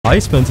I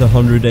spent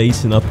 100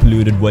 days in a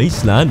polluted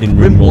wasteland in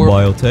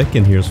Rimworld Biotech,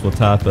 and here's what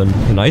happened.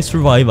 Can I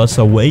survive as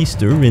a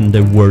waster in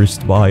the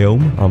worst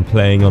biome? I'm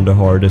playing on the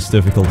hardest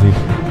difficulty.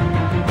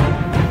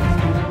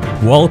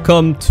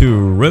 Welcome to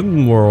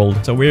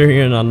Rimworld. So we're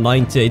here in a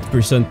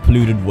 98%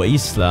 polluted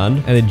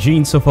wasteland, and the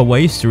genes of a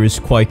waster is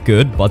quite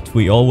good, but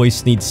we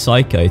always need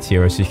psychite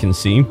here, as you can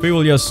see. We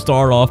will just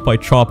start off by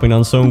chopping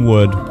on some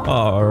wood.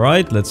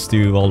 Alright, let's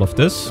do all of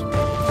this.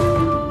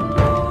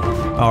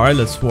 Alright,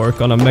 let's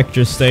work on a mech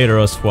gestator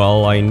as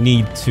well. I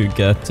need to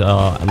get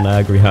an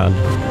agri hand.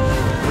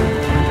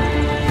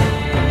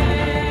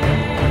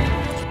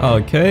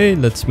 Okay,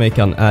 let's make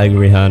an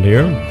agri hand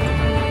here.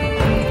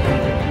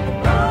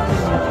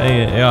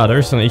 Hey, yeah,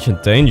 there's an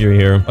ancient danger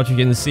here. What you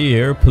can see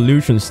here,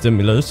 pollution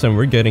stimulus, and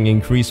we're getting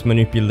increased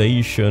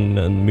manipulation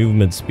and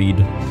movement speed.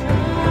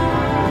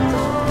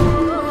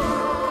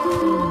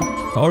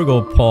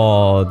 Cargo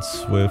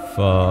pods with,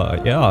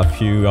 yeah, a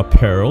few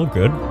apparel,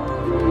 good.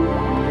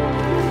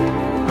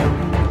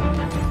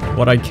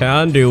 What I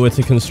can do with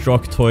the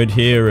constructoid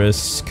here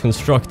is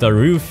construct a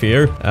roof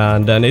here,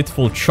 and then it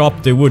will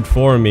chop the wood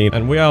for me.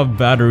 And we have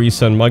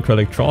batteries and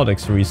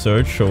microelectronics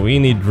research, so we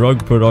need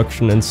drug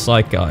production and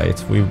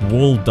psychite. We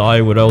will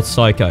die without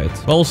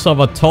psychite. We also have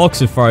a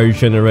toxifier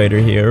generator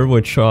here,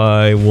 which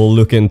I will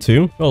look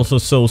into. Also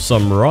sow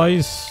some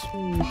rice.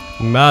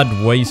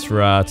 Mad waste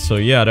rat. So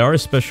yeah, there are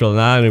special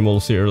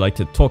animals here like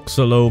the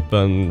toxalope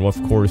and of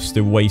course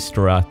the waste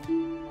rat.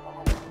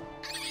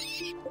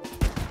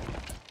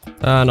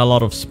 And a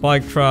lot of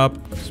spike trap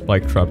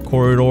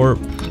corridor.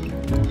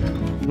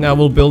 Now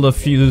we'll build a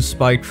few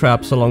spike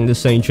traps along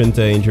this ancient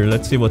danger.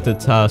 Let's see what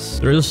it has.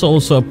 There is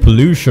also a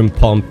pollution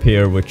pump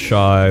here, which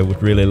I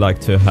would really like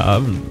to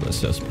have.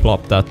 Let's just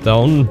plop that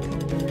down.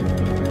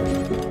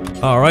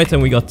 Alright,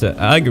 and we got the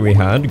agri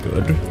hand,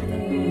 good.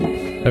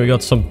 And we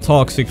got some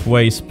toxic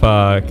waste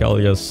pack. I'll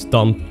just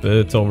dump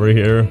it over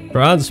here.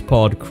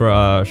 Transpod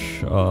crash.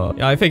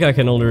 Yeah, I think I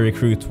can only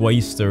recruit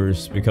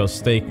wasters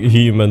because they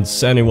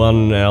humans,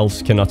 anyone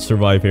else cannot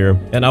survive here.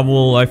 And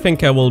I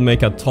think I will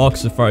make a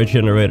toxifier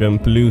generator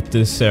and pollute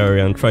this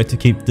area and try to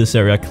keep this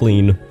area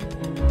clean.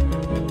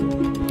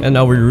 And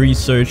now we're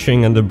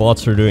researching and the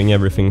bots are doing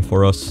everything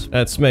for us.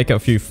 Let's make a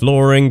few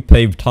flooring,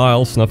 paved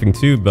tiles, nothing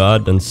too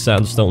bad, and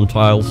sandstone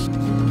tiles.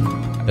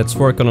 Let's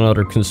work on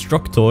another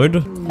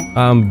constructoid.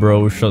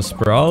 Ambrosia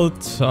sprout.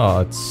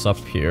 It's up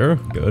here.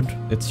 Good.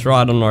 It's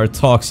right on our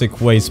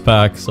toxic waste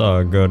packs.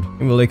 Good.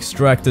 We'll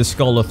extract the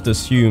skull of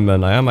this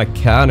human. I am a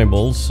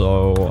cannibal,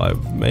 so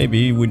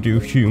maybe we do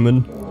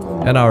human.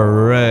 And our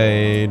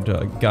raid.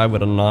 A guy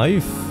with a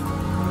knife.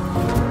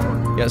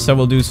 Guess I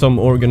will do some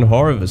organ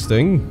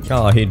harvesting.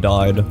 He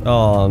died.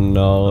 Oh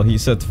no, he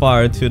set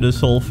fire to this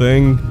whole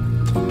thing.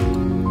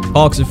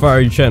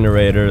 Toxifier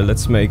generator,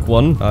 let's make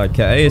one.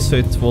 Okay, so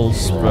it will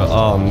spread.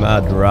 Oh,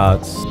 mad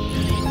rats.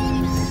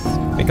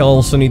 I think I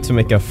also need to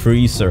make a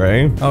freezer,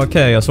 eh?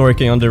 Okay, I was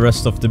working on the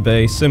rest of the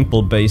base.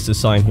 Simple base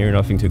design here,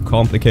 nothing too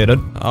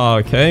complicated.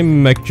 Okay,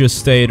 mech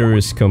gestator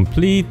is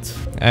complete.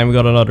 And we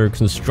got another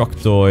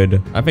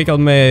constructoid. I think I'll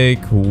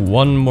make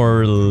one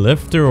more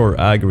lifter or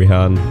agri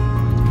hand.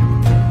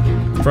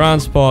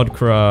 Transpod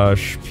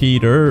crash.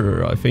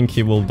 Peter, I think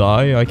he will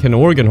die. I can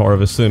organ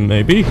harvest him,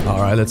 maybe.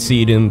 Alright, let's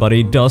eat him. But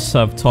he does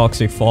have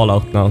toxic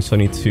fallout now, so I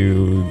need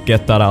to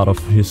get that out of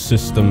his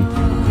system.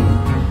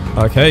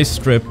 Okay,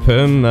 strip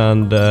him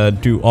and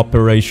do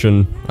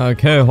operation.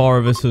 Okay,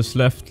 harvest his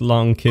left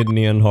lung,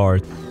 kidney, and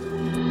heart.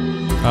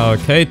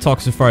 Okay,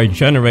 toxifier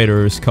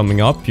generator is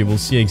coming up. You will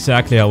see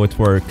exactly how it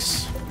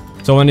works.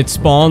 So when it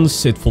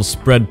spawns, it will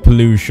spread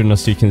pollution,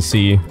 as you can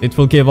see. It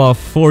will give off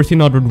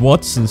 1400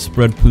 watts and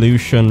spread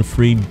pollution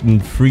in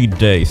 3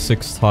 days,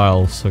 6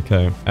 tiles,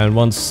 okay. And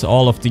once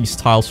all of these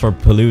tiles are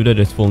polluted,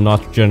 it will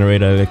not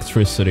generate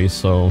electricity,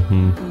 so,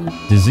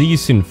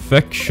 Disease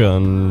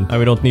infection. And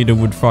we don't need a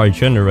wood fire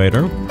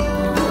generator.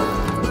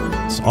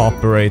 Let's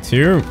operate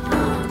here.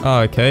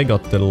 Okay,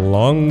 got the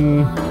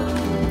lung.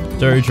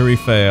 Surgery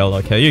fail.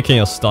 Okay, you can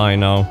just die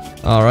now.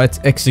 Alright,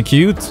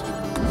 execute.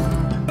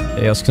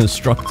 Just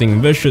constructing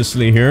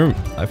viciously here.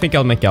 I think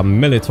I'll make a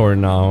Militor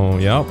now,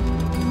 yeah.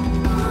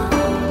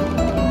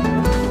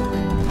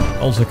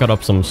 Also cut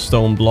up some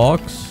stone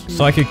blocks.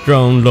 Psychic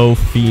drone, low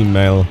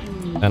female.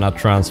 And a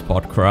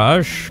transport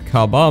crash.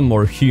 Kaba,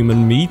 more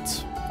human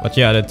meat. But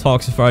yeah, the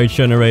toxifier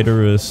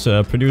generator is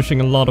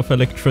producing a lot of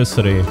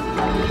electricity.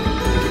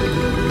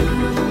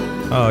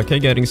 Okay,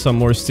 getting some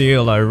more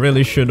steel. I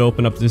really should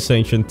open up this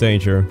ancient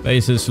danger.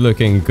 Base is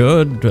looking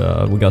good.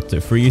 We got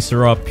the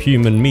freezer up,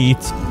 human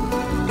meat.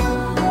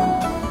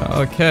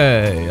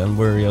 Okay, and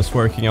we're just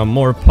working on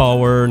more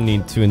power.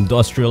 Need to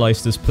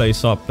industrialize this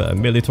place up.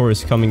 Militor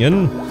is coming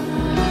in.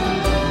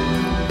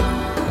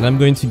 And I'm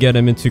going to get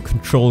him into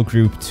control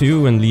group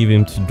 2 and leave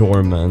him to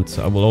dormant.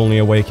 I will only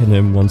awaken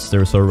him once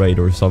there's a raid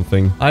or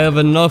something. I have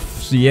enough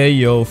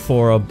Yayo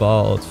for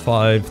about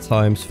 5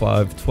 times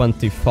 5,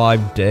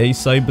 25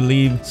 days, I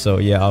believe. So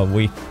yeah,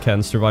 we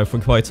can survive for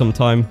quite some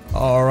time.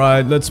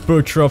 Alright, let's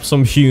butcher up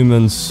some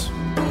humans.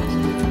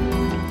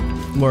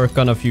 Work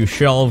on a few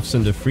shelves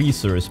in the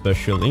freezer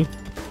especially.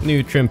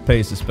 Nutrient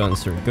paste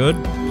dispenser, good.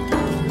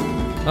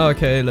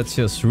 Okay, let's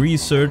just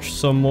research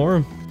some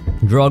more.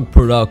 Drug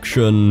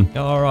production.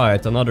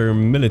 Alright, another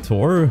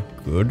Militor,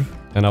 good.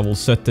 And I will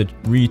set the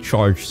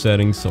recharge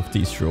settings of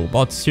these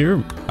robots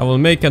here. I will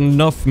make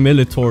enough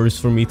Militors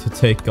for me to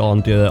take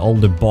on all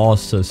the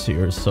bosses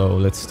here. So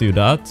let's do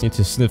that. Need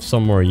to sniff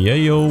some more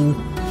yayo.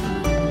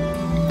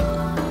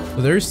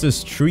 So there's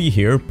this tree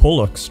here,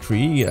 Pollux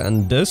tree,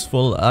 and this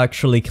will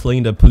actually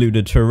clean the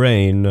polluted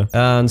terrain.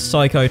 And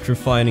Psychite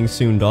refining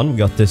soon done. We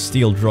got the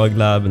steel drug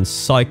lab and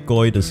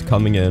Psychoid is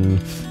coming in.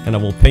 And I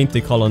will paint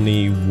the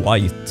colony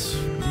white.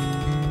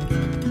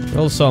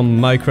 Also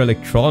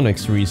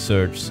microelectronics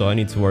research, so I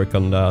need to work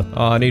on that.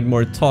 I need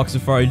more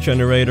toxifier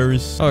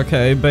generators.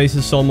 Okay, base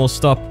is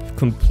almost up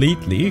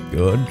completely.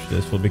 Good.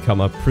 This will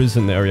become a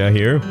prison area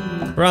here.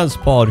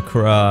 Transpod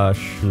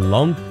crash.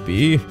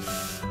 Lumpy.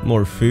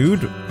 More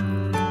food.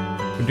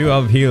 We do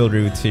have heal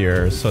roots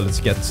here, so let's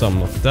get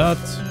some of that.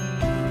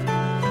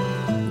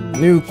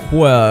 New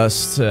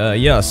quest.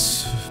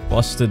 Yes.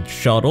 Busted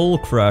shuttle.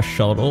 Crash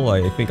shuttle.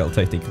 I think I'll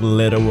take the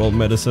Glitter World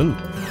medicine.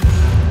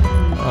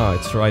 Ah,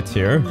 it's right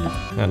here.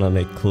 And an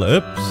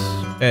eclipse.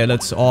 Okay,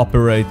 let's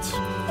operate.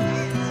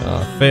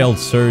 Failed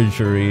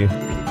surgery.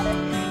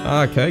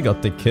 Okay,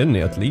 got the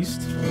kidney at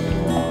least.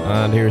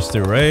 And here's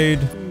the raid.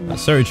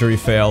 Surgery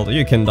failed.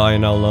 You can die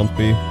now,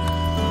 Lumpy.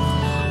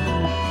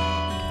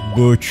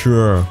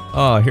 Butcher.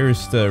 Ah,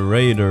 here's the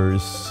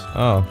raiders.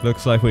 Ah,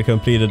 looks like we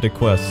completed the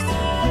quest.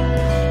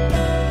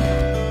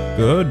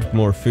 Good,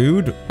 more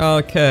food.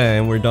 Okay,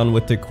 and we're done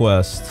with the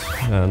quest.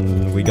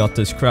 And we got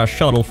this crash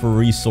shuttle for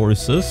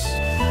resources.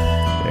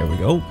 There we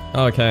go.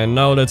 Okay,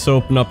 now let's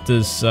open up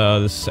this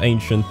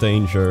ancient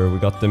danger. We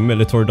got the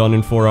Militor done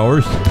in 4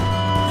 hours.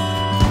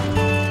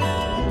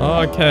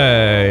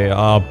 Okay,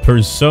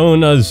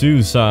 Persona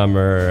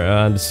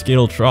Zeushammer and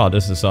Skill Trot.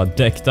 This is a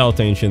decked out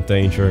ancient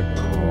danger.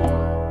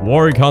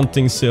 Warg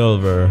hunting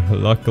silver.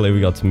 Luckily we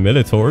got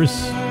Militors.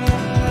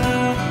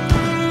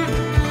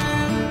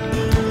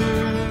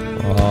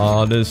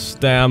 Oh, this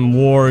damn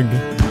warg.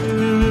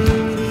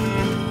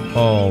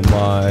 Oh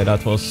my,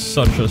 that was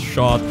such a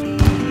shot.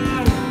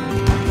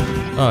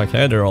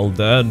 Okay, they're all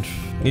dead.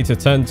 Need to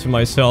tend to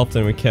myself,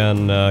 then we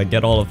can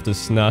get all of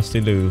this nasty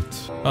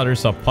loot. Oh,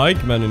 there's a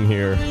pikeman in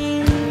here.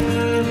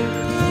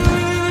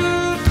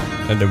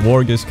 And the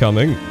warg is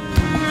coming.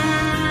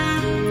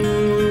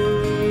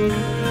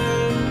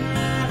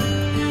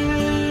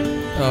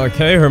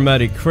 Okay,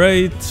 hermetic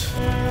crate.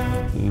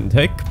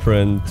 Tech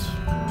print.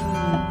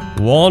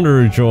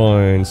 Wander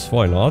joints,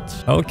 why not?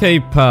 Okay,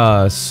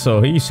 pass.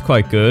 So he's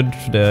quite good.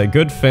 The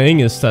good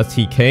thing is that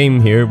he came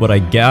here with a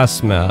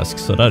gas mask,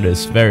 so that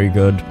is very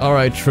good.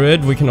 Alright,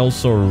 Trid, we can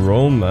also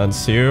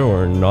romance here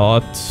or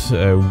not.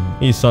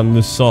 He's a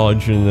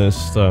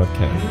misogynist.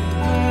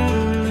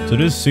 Okay. So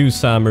this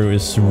Zeushammer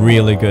is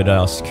really good.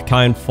 Ask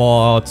kind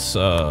thoughts,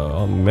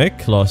 a mech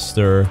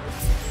cluster.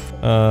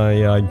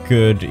 Yeah,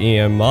 good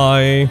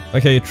EMI.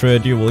 Okay,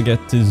 Trid, you will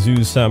get the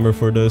Zeushammer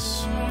for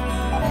this.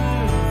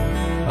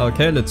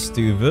 Okay, let's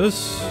do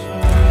this.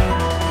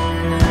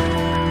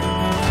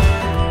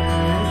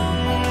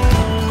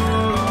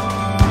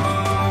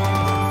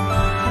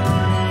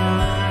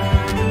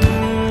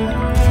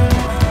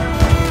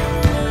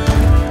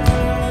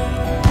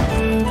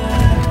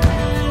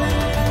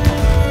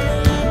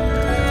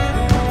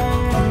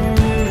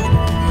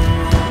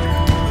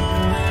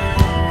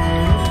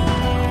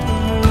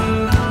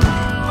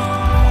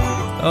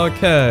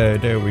 Okay,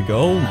 there we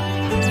go.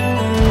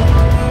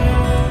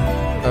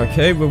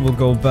 Okay, we will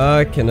go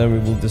back and then we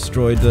will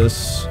destroy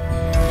this.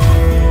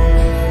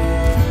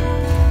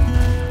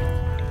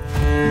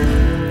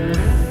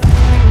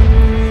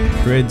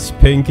 Grid's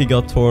pinky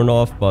got torn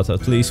off, but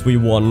at least we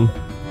won.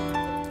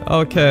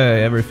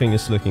 Okay, everything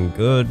is looking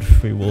good.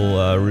 We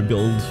will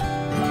rebuild.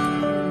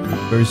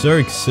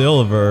 Berserk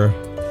silver.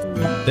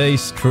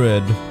 Days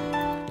Trid.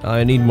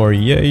 I need more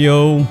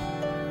yayo.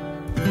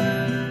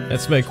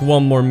 Let's make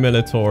one more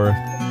Militor.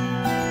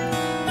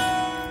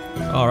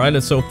 Alright,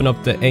 let's open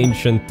up the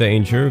ancient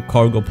danger.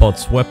 Cargo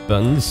pods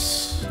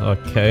weapons.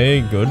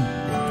 Okay, good.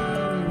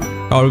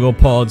 Cargo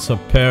pods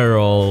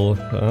apparel.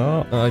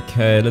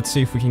 Okay, let's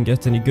see if we can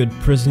get any good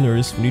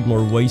prisoners. We need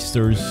more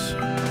wasters.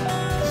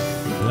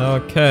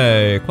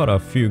 Okay, quite a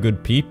few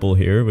good people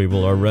here. We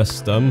will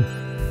arrest them.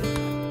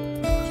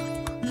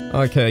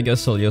 Okay, I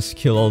guess I'll just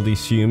kill all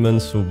these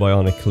humans with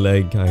bionic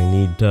leg. I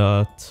need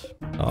that.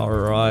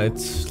 Alright,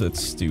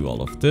 let's do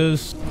all of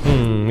this.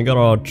 We got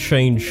our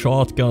chain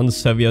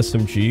shotguns, heavy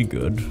SMG,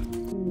 good.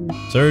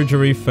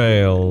 Surgery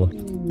fail.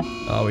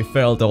 We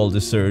failed all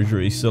the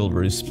surgery,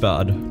 silver is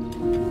bad.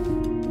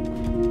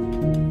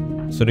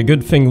 So the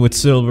good thing with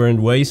silver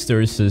and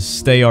wasters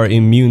is they are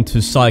immune to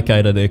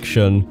psychite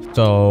addiction.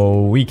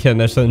 So we can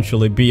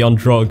essentially be on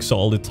drugs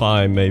all the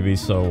time, maybe.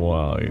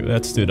 So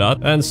let's do that.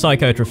 And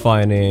psychite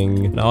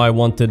refining. Now I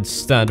wanted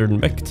standard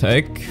mech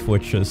tech,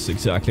 which is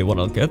exactly what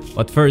I'll get.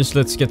 But first,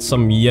 let's get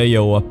some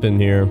yayo up in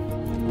here.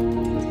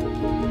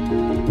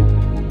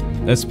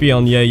 Let's be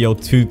on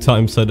Yayo 2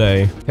 times a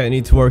day. Okay, I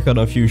need to work on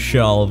a few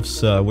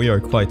shelves. We are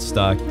quite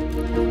stacked.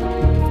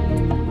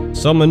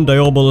 Summon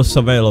Diabolus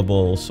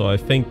available, so I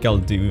think I'll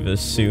do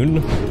this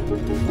soon.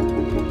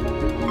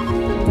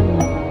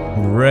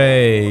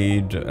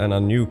 Raid and a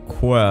new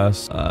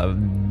quest.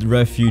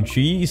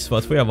 Refugees,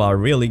 but we have a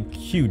really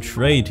huge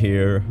raid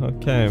here.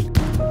 Okay.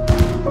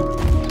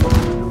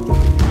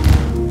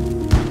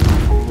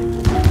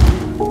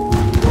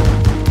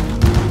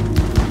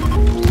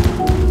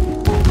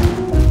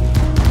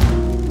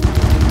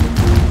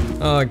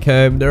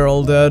 Okay, they're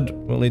all dead.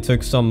 Only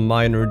took some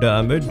minor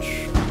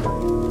damage.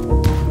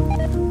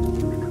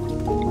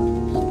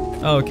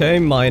 Okay,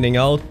 mining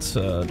out.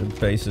 The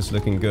base is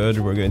looking good.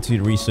 We're going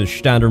to research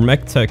standard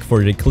mech tech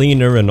for the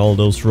cleaner and all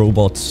those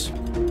robots.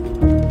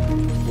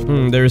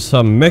 There's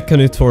a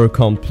Mechanitor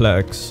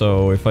complex,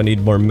 so if I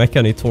need more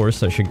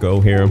Mechanitors, I should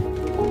go here.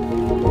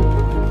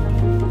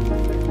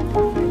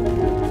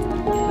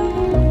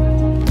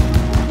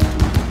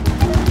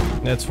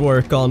 Let's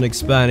work on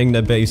expanding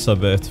the base a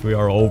bit. We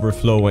are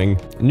overflowing.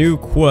 New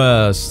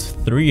quest.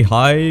 3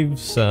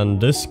 hives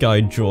and this guy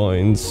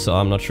joins.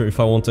 I'm not sure if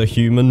I want a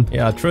human.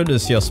 Yeah, Trid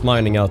is just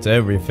mining out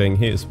everything.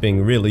 He is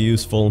being really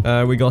useful.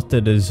 We got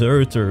the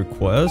deserter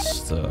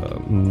quest.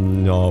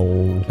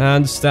 No.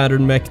 And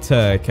standard mech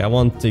tech. I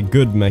want the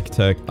good mech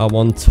tech. I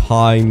want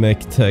high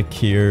mech tech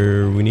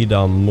here. We need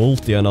a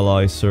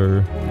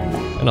multi-analyzer.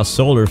 And a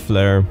solar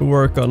flare. We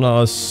work on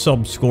a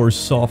subscore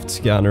soft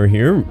scanner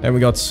here. And we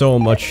got so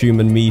much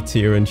human meat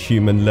here and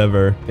human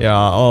liver. Yeah,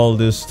 all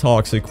this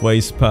toxic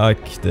waste pack.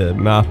 The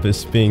map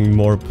is being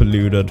more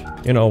polluted.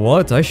 You know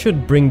what? I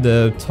should bring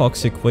the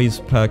toxic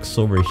waste packs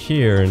over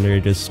here near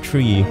this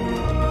tree.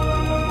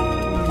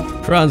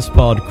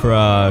 Transpod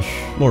crash.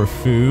 More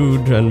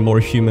food and more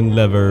human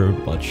liver.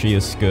 But she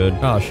is good.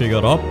 Ah, she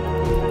got up.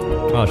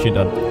 Ah, she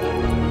did.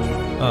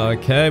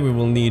 Okay, we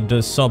will need the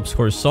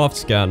subscore soft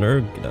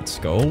scanner. Let's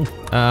go.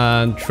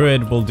 And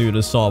Trid will do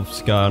the soft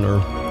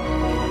scanner.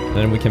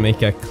 Then we can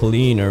make a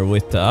cleaner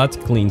with that.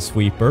 Clean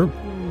sweeper.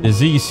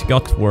 Disease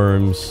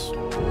gutworms.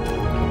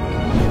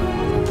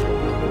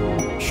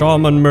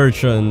 Shaman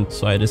merchant.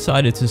 So I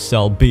decided to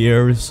sell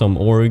beer, some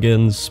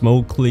organs,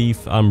 smoke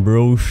leaf,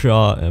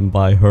 ambrosia, and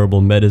buy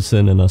herbal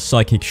medicine and a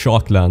psychic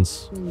shock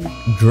lance.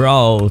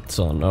 Drought.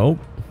 Oh no.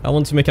 I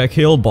want to make a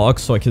kill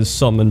box so I can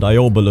summon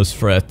Diabolus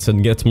threat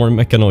and get more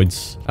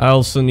mechanoids. I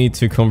also need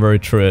to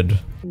convert Trid.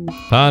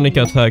 Panic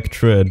attack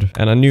Trid.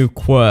 And a new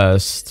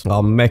quest.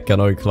 A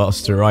mechanoid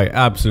cluster. I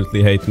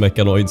absolutely hate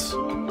mechanoids.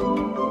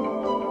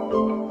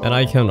 And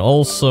I can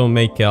also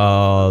make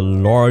a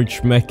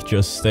large mech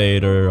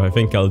gestator. I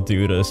think I'll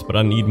do this, but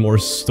I need more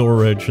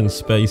storage and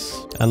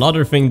space.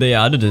 Another thing they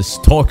added is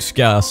tox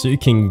gas. So you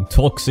can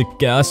toxic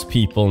gas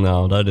people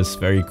now. That is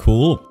very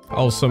cool.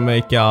 Also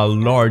make a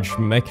large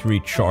mech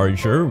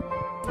recharger.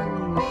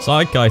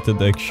 Psychite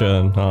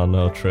addiction. Oh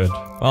no, Trid.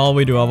 Well,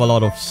 we do have a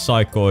lot of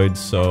psychoids,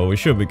 so we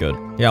should be good.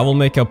 Yeah, we'll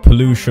make a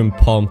pollution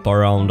pump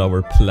around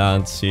our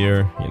plants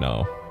here, you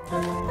know.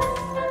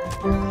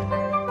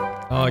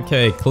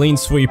 Okay, clean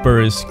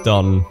sweeper is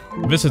done.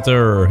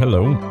 Visitor,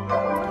 hello.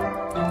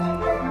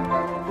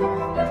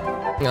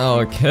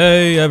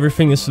 Okay,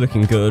 everything is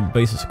looking good.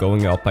 Base is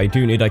going up. I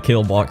do need a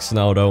kill box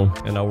now though.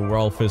 And our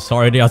wealth is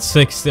already at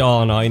 60.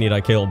 Oh no, I need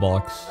a kill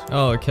box.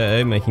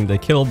 Okay, making the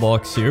kill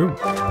box here.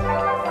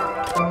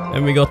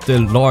 And we got the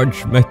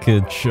large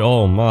mechage.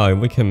 Oh my,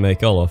 we can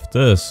make all of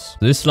this.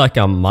 This is like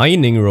a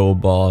mining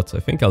robot. I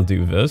think I'll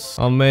do this.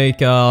 I'll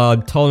make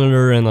a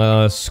tunneler and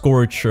a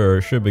scorcher.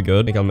 Should be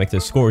good. I think I'll make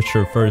the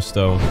scorcher first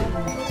though.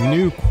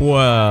 New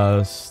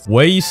quest.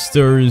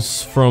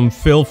 Wasters from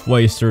filth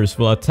wasters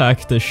will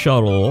attack the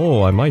shuttle.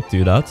 Oh, I might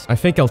do that. I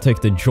think I'll take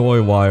the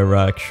joy wire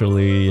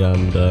actually.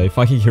 And if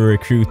I can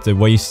recruit the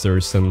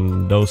wasters,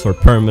 and those are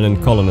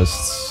permanent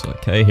colonists.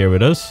 Okay, here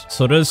it is.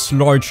 So this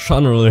large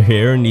tunneler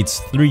here needs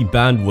 3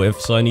 bandwidth,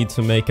 so I need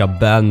to make a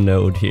band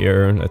node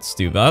here. Let's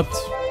do that.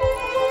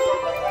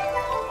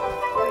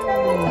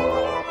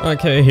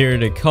 Okay, here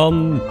they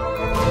come.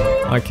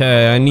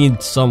 Okay, I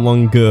need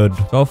someone good.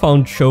 So I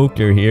found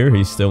Choker here.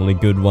 He's the only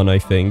good one, I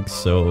think.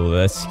 So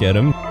let's get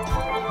him.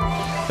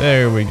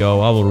 There we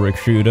go. I will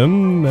recruit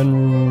him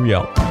and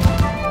yeah.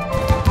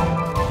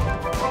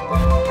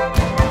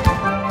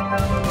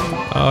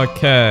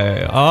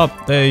 Okay.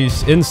 Up, they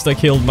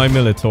insta-killed my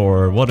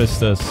Militor. What is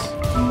this?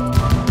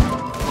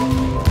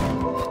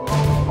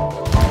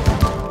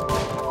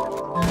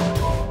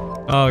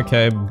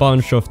 Okay,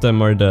 bunch of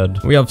them are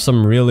dead. We have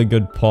some really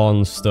good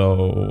pawns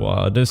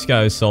though. This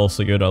guy is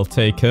also good. I'll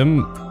take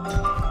him.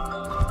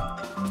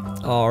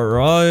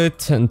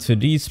 Alright, and to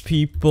these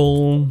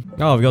people.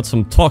 Oh, we got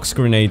some tox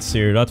grenades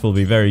here. That will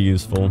be very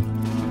useful.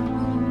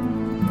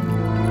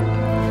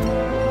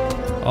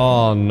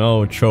 Oh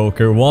no,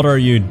 Choker. What are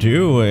you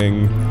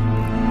doing?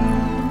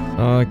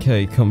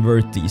 Okay,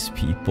 convert these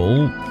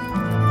people.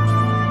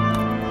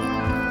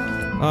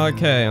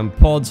 Okay, and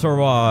pod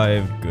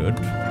survived. Good.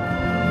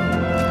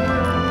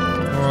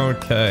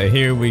 Okay,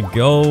 here we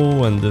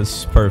go, and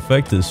this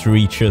perfect. This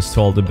reaches to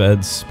all the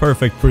beds.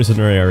 Perfect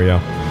prisoner area.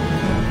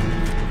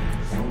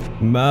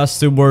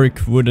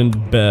 Masterwork wooden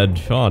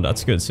bed. Oh,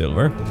 that's good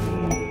silver.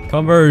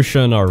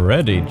 Conversion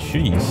already,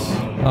 jeez.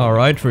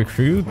 Alright,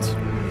 recruit.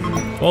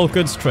 Well,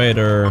 goods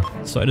trader.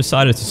 So I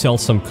decided to sell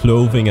some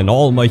clothing and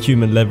all my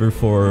human leather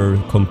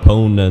for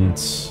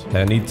components.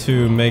 I need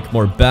to make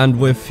more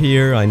bandwidth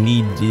here. I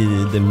need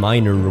the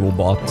miner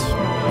robot.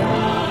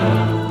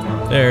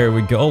 There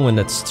we go, and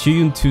it's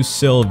tuned to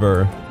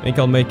silver. I think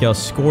I'll make a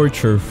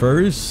scorcher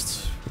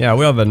first. Yeah,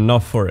 we have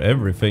enough for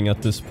everything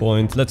at this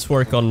point. Let's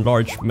work on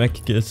large mech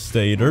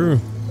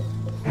stator.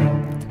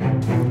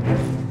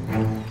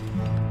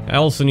 I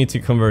also need to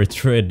convert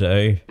Trid,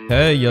 eh?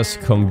 Okay, just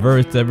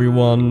convert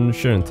everyone.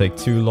 Shouldn't take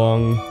too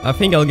long. I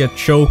think I'll get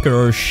Choker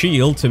or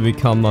Shield to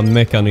become a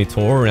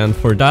Mechanitor. And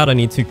for that, I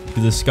need to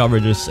discover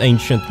this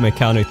ancient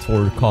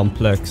Mechanitor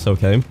complex,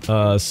 okay?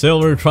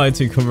 Silver tried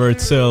to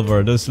convert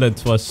silver. This led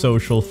to a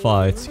social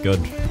fight. Good.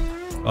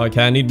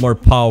 Okay, I need more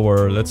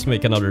power. Let's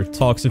make another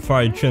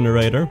toxified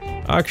generator.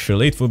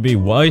 Actually, it would be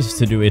wise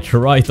to do it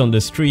right on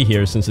this tree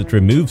here since it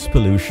removes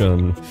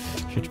pollution.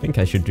 I think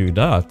I should do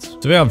that.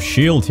 So we have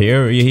Shield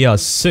here. He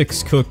has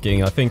 6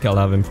 cooking. I think I'll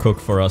have him cook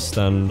for us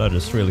then. That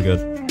is really good.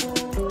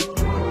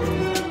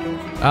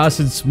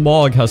 Acid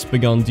smog has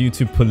begun due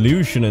to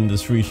pollution in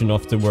this region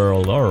of the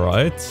world.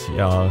 Alright.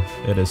 Yeah,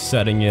 it is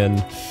setting in.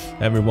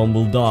 Everyone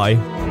will die.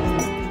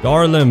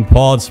 Garland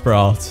pod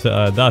sprout.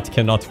 That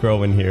cannot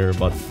grow in here,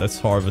 but let's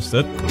harvest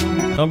it.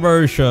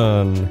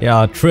 Conversion.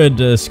 Yeah,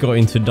 Trid is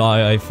going to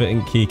die. I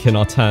think he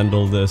cannot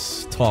handle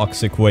this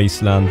toxic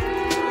wasteland.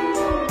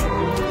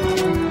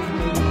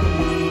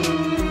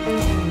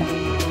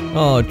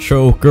 Oh,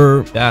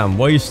 Choker. Damn,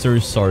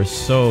 wasters are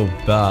so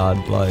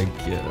bad.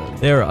 Like,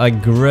 they're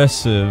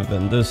aggressive,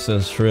 and this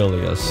is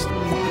really a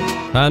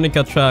panic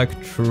attack.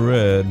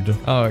 Trid.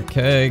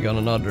 Okay, got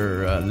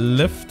another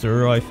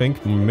lifter, I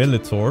think.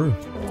 Militor.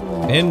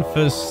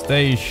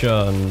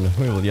 Infestation.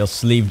 We will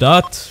just leave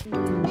that.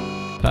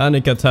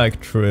 Panic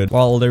attack Trid.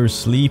 While they're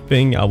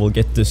sleeping, I will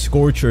get the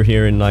Scorcher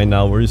here in 9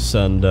 hours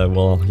and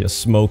well, just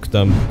smoke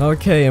them.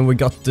 Okay, and we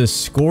got the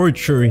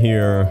Scorcher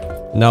here.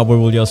 Now we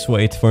will just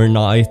wait for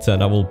night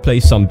and I will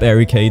place some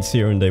barricades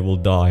here and they will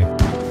die.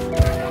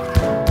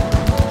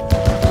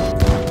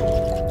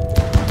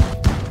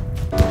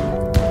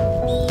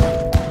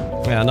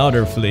 Yeah, now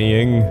they're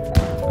fleeing.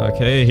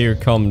 Okay, here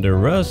come the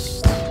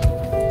rest.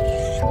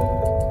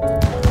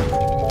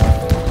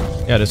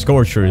 Yeah, the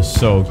Scorcher is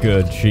so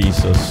good,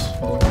 Jesus.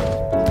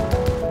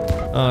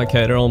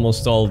 Okay, they're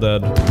almost all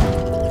dead.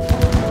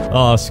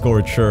 Ah,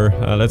 Scorcher.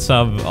 Let's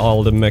have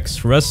all the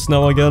mechs rest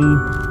now again.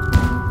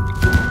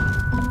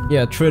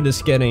 Yeah, Trid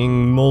is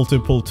getting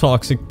multiple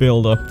toxic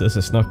buildup. This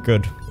is not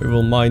good. We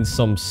will mine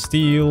some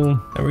steel.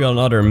 And we got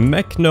another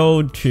mech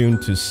node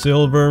tuned to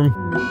silver.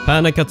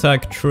 Panic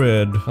attack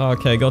Trid.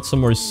 Okay, got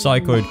some more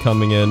Psychoid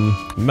coming in.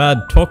 Mad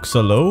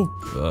Toxalope.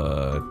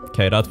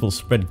 Okay, that will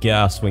spread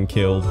gas when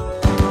killed.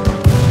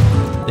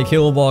 The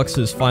kill box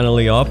is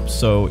finally up,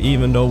 so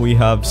even though we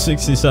have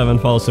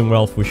 67,000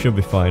 wealth, we should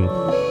be fine.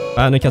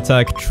 Panic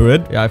attack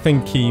Trid. Yeah, I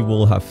think he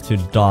will have to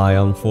die,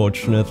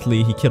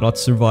 unfortunately. He cannot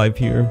survive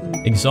here.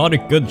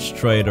 Exotic goods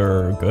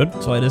trader. Good.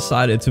 So I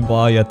decided to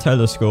buy a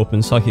telescope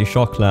and Saki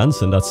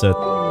Shocklands, and that's it.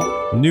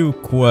 New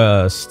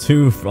quest.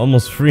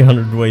 Almost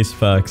 300 waste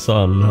packs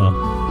on.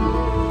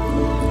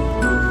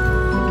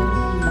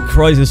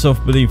 Crisis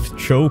of Belief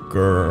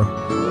Choker.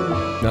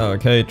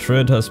 Okay,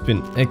 Trid has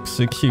been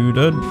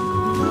executed.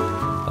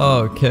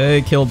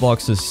 Okay, kill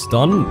box is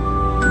done.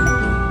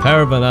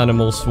 Caravan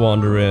animals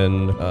wander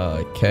in.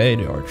 Okay,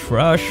 they are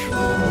trash.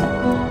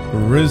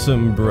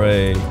 Rhythm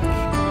break.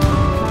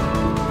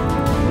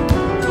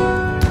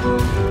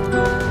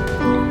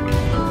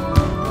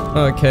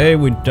 Okay,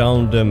 we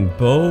downed them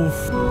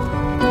both.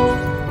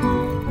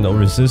 No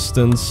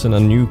resistance and a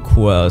new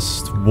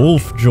quest.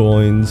 Wolf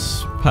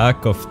joins.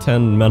 Pack of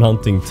 10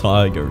 manhunting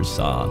tigers.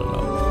 I don't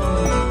know.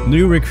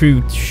 New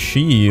recruit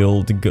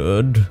Shield,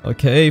 good.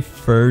 Okay,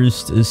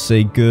 first is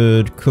a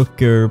good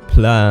cooker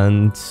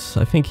plant.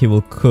 I think he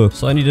will cook.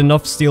 So I need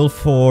enough steel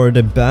for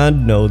the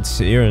band nodes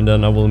here, and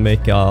then I will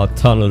make a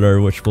tunneler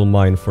which will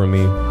mine for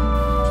me.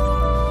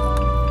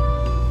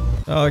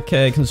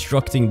 Okay,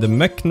 constructing the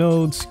mech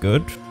nodes,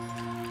 good.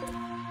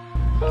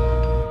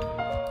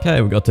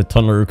 Okay, we got the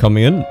tunneler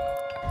coming in.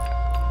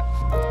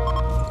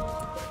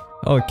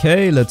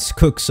 Okay, let's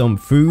cook some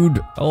food.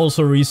 I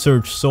also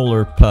research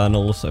solar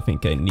panels. I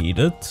think I need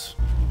it.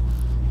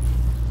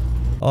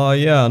 Oh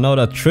yeah, now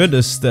that Trid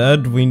is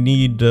dead, we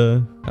need...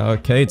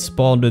 Okay, it's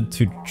bonded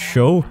to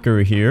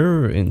Choker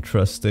here.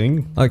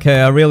 Interesting. Okay,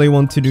 I really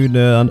want to do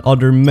the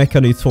other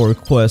Mechanitor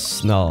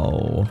quest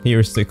now.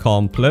 Here's the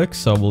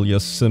complex. I will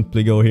just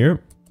simply go here.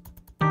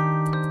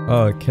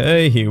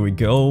 Okay, here we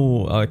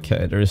go.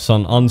 Okay, there's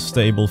an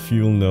unstable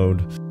fuel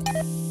node.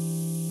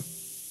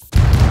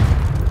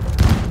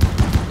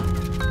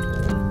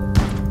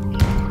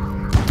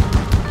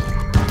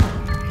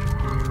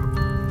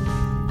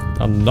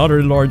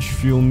 Another large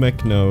fuel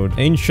mech node.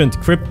 Ancient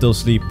crypto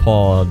sleep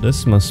pod.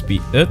 This must be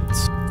it.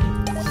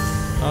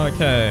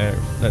 Okay,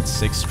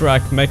 let's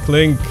extract mech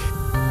link.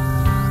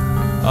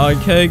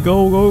 Okay,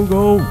 go, go,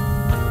 go.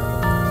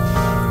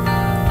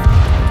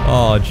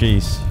 Oh,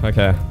 jeez.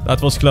 Okay,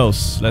 that was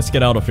close. Let's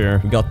get out of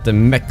here. We got the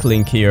mech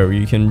link here.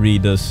 You can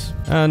read this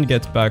and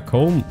get back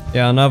home.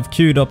 Yeah, and I've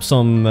queued up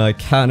some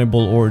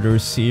cannibal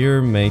orders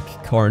here. Make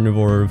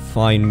carnivore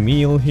fine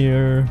meal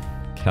here.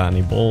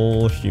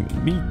 Cannibal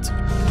human meat.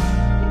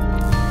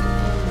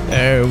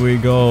 There we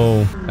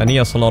go. And he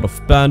has a lot of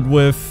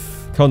bandwidth.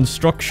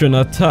 Construction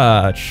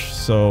attached.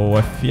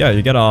 So yeah,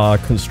 you get a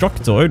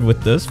constructoid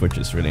with this, which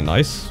is really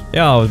nice.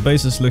 Yeah, our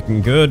base is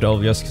looking good. I'll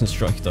just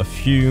construct a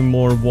few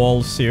more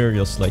walls here,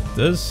 just like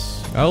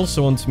this. I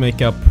also want to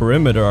make a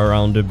perimeter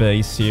around the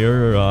base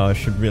here. I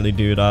should really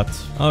do that.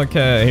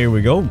 Okay, here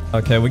we go.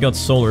 Okay, we got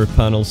solar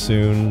panels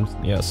soon.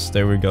 Yes,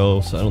 there we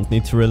go. So I don't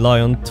need to rely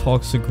on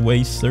toxic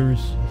wasters.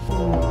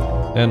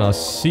 And a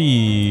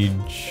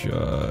siege.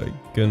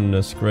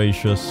 Goodness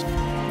gracious.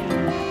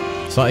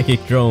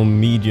 Psychic drone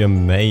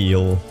medium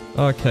male.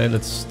 Okay,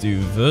 let's do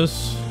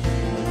this.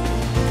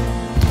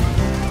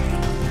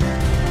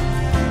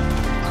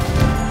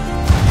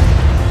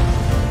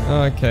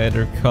 Okay,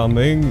 they're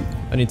coming.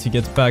 I need to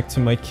get back to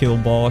my kill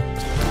bot.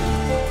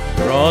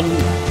 Run.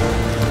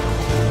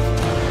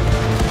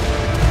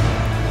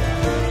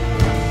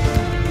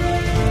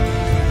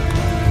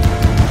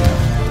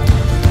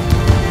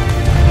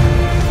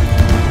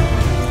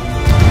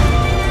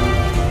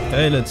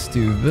 Okay, let's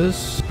do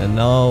this. And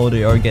now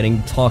they are getting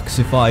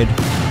toxified.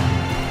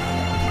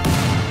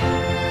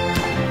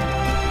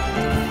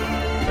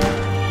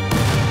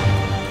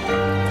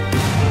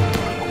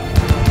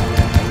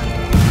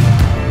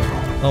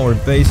 Our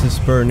base is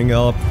burning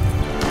up.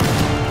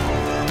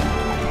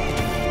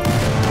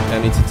 I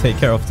need to take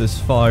care of this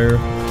fire.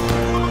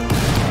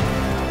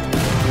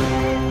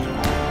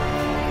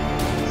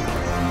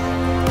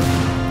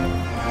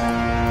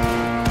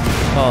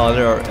 Oh,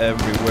 they are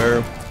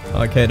everywhere.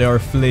 Okay, they are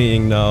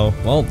fleeing now.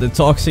 Well, the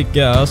toxic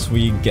gas,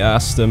 we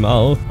gassed them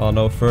out. Oh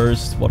no,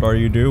 first, what are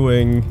you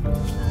doing?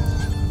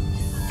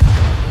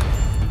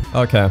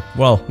 Okay,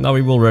 well, now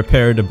we will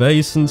repair the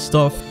base and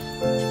stuff.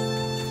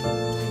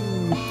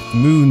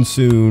 Moon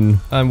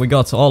soon. And we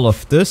got all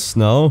of this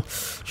now.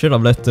 Should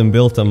have let them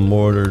build a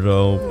mortar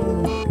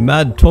though.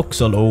 Mad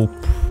Toxalope.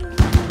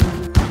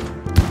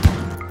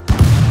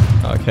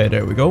 Okay,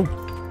 there we go.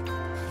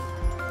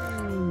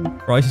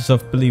 Crisis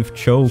of Belief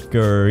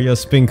Choker. He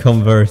has been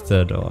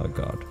converted. Oh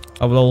god.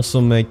 I will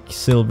also make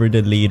Silver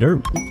the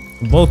leader.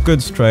 Both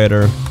goods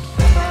trader.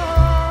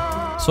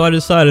 So I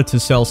decided to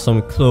sell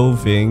some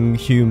clothing,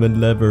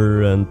 human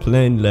leather and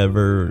plain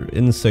leather,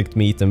 insect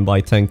meat, and buy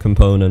 10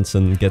 components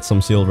and get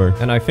some silver.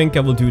 And I think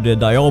I will do the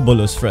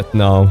Diabolus threat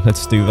now.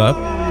 Let's do that.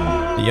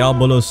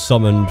 Diabolus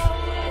summoned.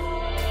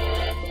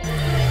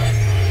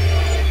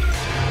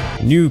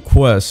 New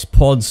quest,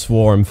 pod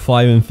swarm,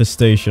 5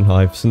 infestation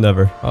hives,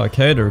 never.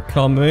 Okay, they're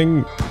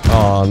coming.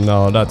 Oh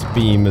no, that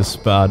beam is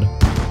bad.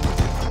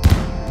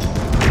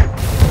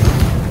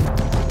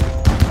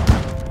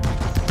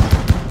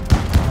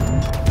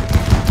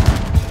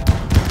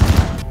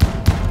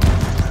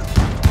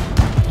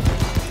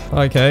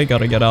 Okay,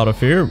 gotta get out of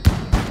here.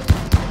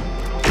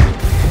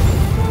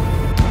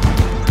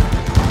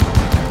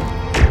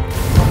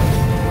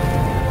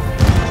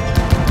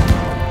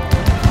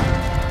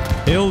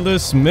 Kill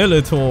this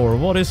Militor,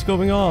 what is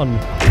going on?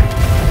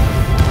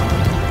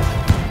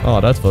 Oh,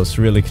 that was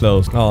really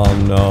close. Oh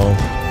no.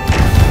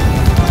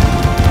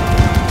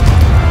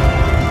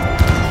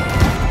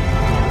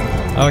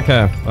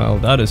 Okay, well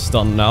that is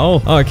done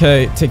now.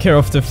 Okay, take care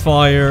of the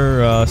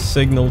fire,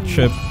 signal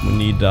chip, we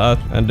need that.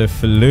 And the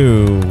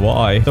flu,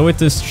 why? So with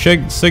this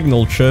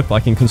signal chip I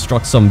can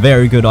construct some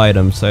very good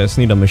items. I just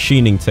need a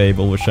machining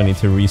table, which I need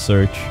to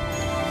research.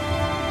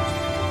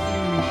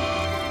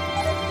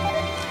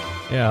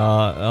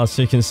 Yeah, as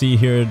you can see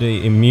here,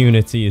 the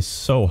immunity is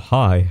so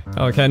high.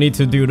 Okay, I need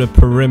to do the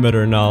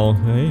perimeter now.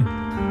 Hey.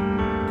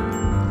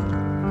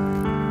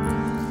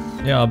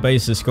 Yeah,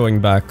 base is going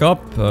back up.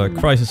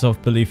 Crisis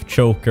of Belief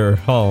Choker.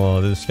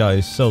 Oh, this guy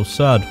is so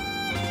sad.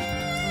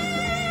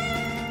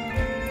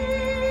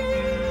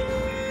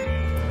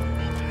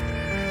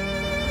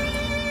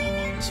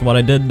 So what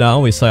I did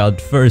now is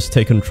I'd first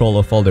take control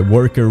of all the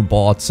worker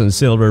bots, and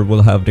Silver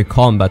will have the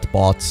combat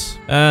bots.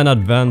 And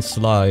advanced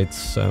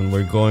lights, and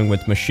we're going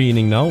with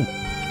machining now.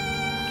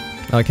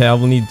 Okay, I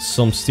will need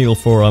some steel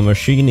for a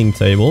machining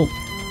table.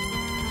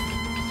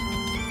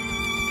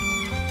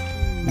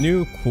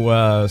 New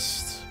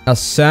quest. A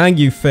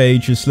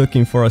sanguiphage is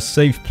looking for a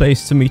safe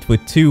place to meet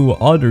with 2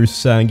 other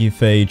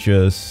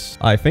sanguiphages.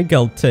 I think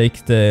I'll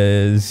take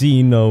the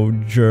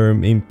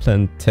xenogerm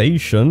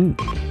implantation.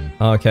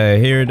 Okay,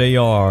 here they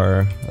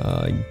are.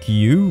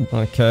 Q.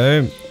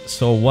 Okay,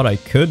 so what I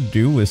could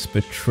do is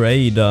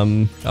betray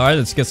them. Alright,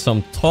 let's get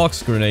some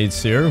tox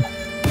grenades here.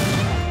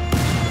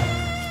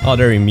 Oh,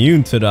 they're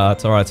immune to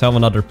that. Alright, have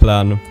another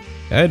plan.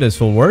 Okay,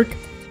 this will work.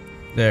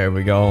 There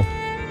we go.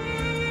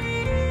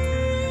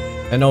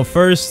 And now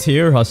first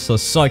here has a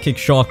psychic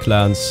shock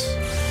lance.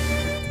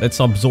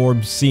 Let's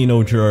absorb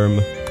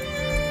xenogerm.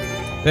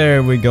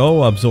 There we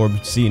go, absorb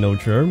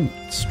xenogerm.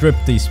 Strip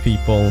these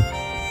people.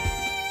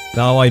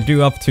 Now I do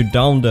have to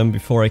down them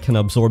before I can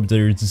absorb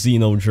their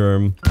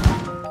xenogerm.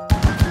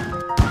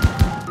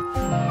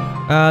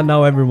 And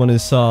now everyone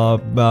is a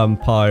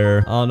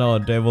vampire. Oh no,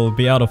 they will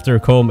be out of their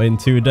coma in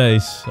 2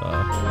 days.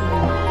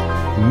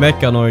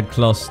 Mechanoid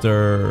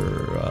cluster,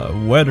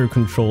 weather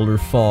controller,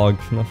 fog,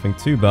 nothing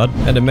too bad.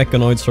 And the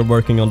mechanoids are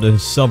working on the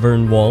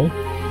southern wall.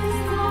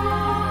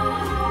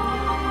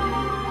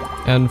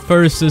 And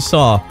first is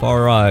up,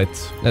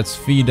 alright. Let's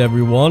feed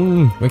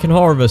everyone. We can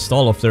harvest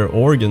all of their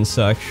organs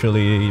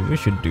actually, we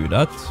should do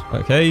that.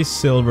 Okay,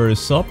 silver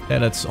is up,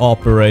 and let's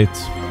operate.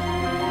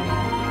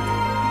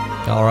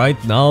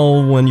 Alright,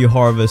 now when you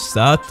harvest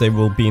that, they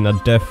will be in a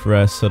death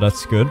rest, so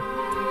that's good.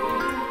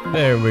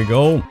 There we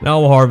go.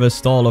 Now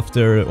harvest all of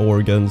their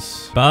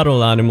organs.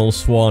 Battle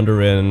animals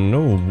wander in.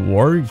 Oh,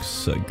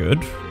 wargs,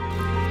 good.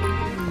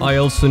 I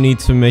also need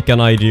to make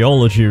an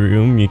ideology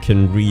room. You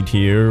can read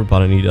here,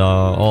 but I need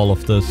all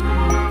of this.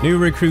 New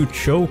recruit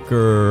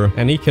Choker,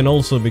 and he can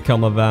also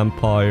become a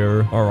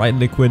vampire. Alright,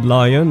 Liquid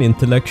Lion,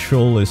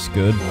 intellectual is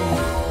good.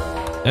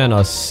 And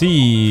a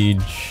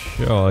siege.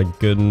 Oh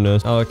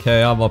goodness.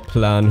 Okay, I have a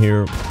plan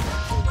here.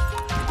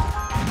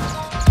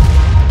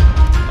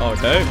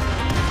 Okay.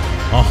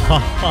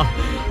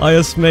 I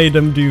just made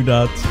them do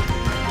that.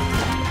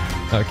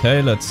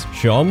 Okay, let's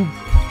jump.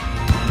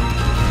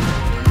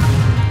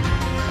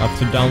 Have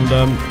to down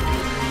them.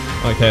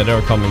 Okay,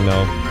 they're coming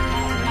now.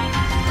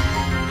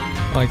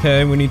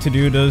 Okay, we need to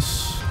do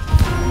this.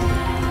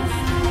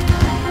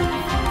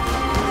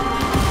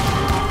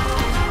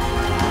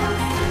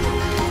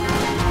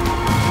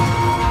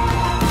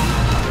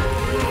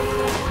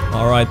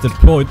 Alright,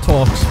 deploy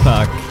talks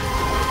pack.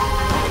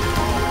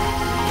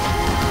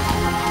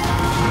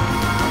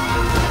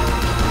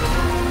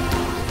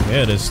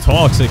 Yeah, there's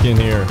toxic in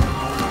here.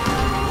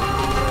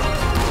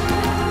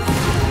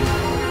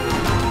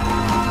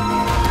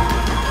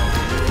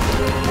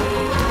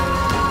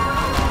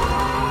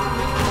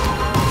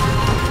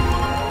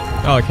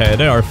 Okay,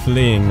 they are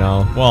fleeing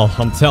now. Well,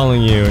 I'm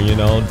telling you, you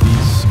know,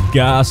 these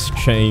gas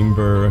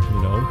chamber,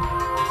 you know.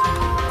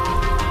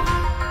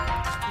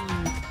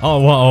 Oh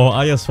wow,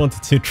 I just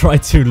wanted to try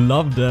to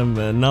love them,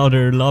 and now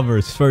they're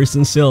lovers. First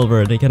in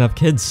silver, they can have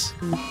kids.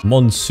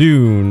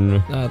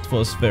 Monsoon, that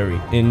was very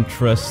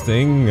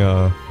interesting.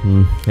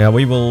 Yeah,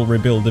 we will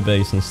rebuild the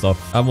base and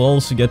stuff. I will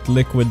also get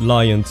Liquid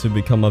Lion to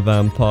become a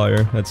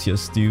vampire. Let's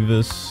just do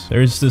this.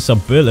 There's this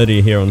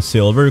ability here on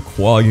silver,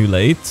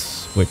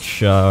 Coagulate,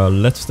 which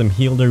lets them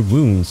heal their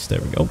wounds.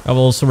 There we go. I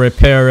will also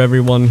repair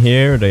everyone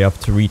here. They have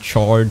to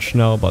recharge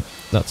now, but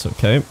that's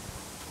okay.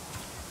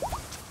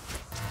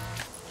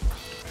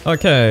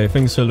 Okay,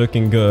 things are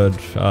looking good.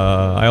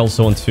 I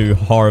also want to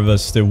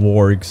harvest the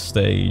wargs.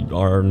 They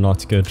are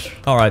not good.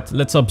 Alright,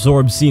 let's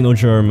absorb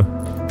Xenogerm.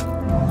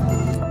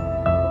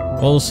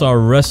 Also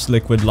arrest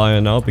Liquid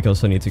Lion now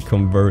because I need to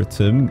convert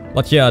him.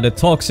 But yeah, the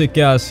toxic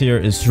gas here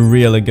is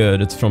really good.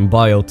 It's from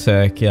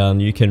Biotech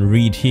and you can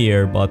read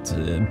here, but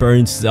it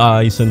burns the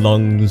eyes and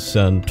lungs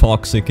and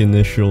toxic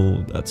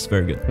initial. That's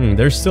very good.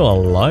 They're still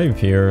alive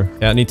here.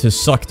 Yeah, I need to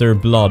suck their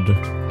blood.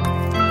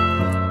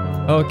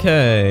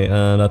 Okay,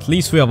 and at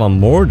least we have a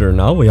mortar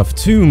now. We have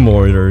 2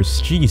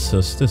 mortars.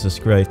 Jesus, this is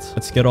great.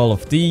 Let's get all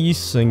of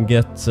these and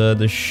get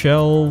the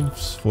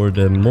shelves for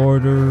the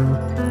mortar.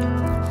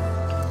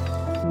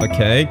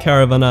 Okay,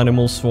 caravan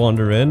animals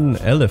wander in.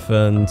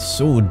 Elephants.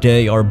 Oh,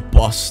 they are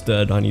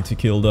busted. I need to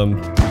kill them.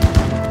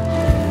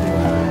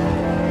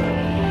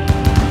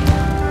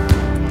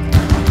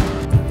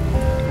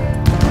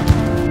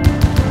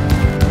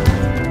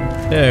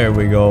 There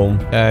we go.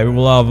 We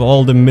will have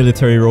all the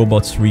military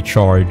robots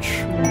recharge.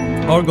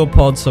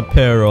 Argopods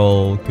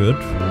apparel, good.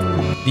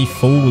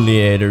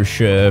 Defoliator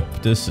ship,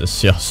 this is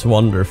just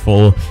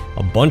wonderful.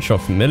 A bunch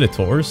of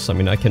militors, I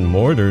mean I can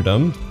mortar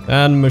them.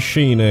 And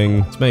machining,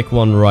 let's make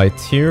one right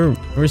here.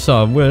 There's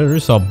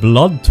a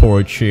blood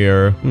torch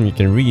here. You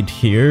can read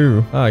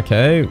here.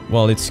 Okay,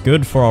 well it's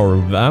good for our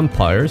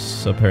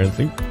vampires,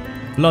 apparently.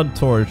 Blood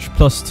torch,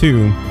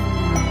 +2.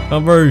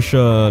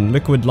 Conversion,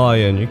 Liquid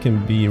Lion, you can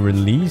be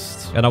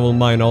released. And I will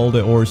mine all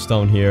the ores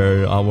down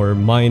here. Our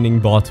mining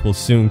bot will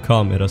soon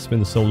come. It has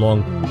been so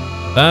long.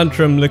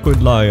 Tantrum,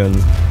 Liquid Lion.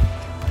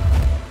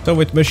 So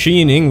with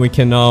machining, we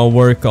can now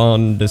work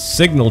on the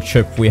signal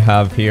chip we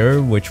have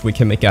here, which we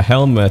can make a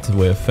helmet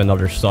with and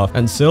other stuff.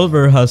 And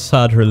Silver has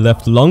had her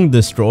left lung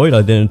destroyed,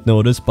 I didn't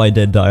notice, by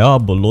the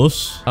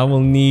Diabolos. I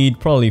will need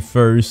probably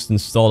first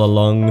install a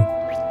lung.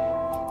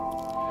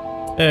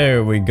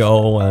 There we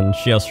go, and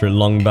she has her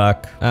lung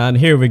back. And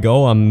here we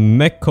go, a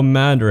mech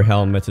commander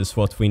helmet is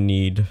what we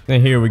need.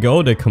 And here we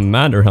go, the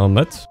commander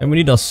helmet. And we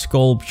need a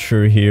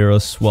sculpture here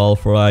as well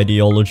for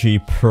ideology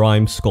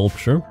prime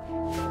sculpture.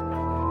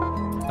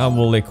 I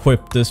will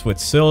equip this with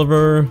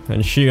silver,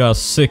 and she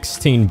has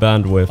 16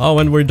 bandwidth. Oh,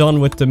 and we're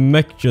done with the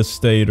mech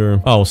gestator.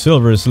 Oh,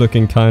 silver is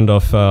looking kind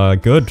of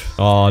good.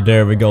 Oh,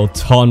 there we go.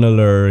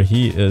 Tunneler.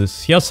 He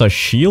has a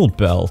shield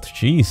belt.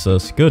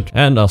 Jesus, good.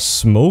 And a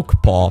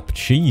smoke pop.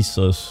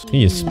 Jesus.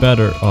 He is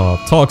better.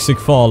 Oh, toxic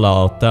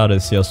fallout. That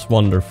is just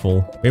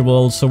wonderful. We will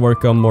also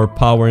work on more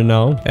power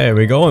now. There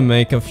we go, and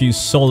make a few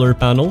solar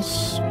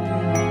panels.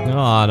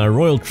 Ah, and a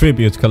royal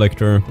tribute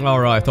collector.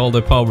 Alright, all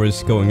the power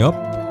is going up.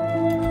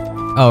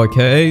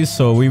 Okay,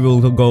 so we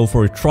will go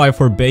for try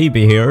for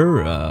baby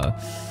here.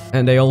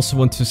 And they also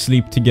want to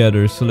sleep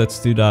together, so let's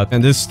do that.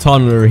 And this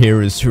tunneler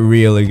here is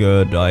really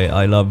good.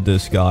 I love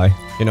this guy.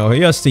 You know, he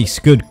has these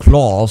good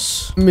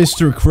claws.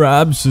 Mr.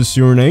 Krabs is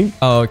your name.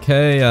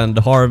 Okay, and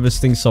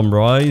harvesting some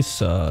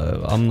rice.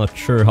 I'm not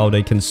sure how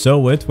they can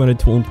sow it when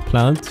it won't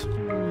plant.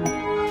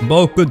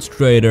 Both goods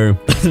trader.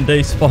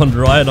 They spawned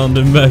right on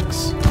the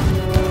mechs.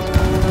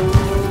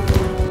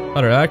 Oh,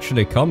 they're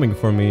actually coming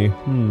for me.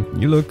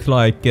 You look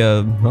like,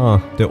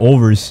 the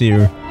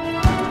overseer.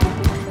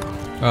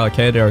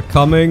 Okay, they're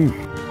coming.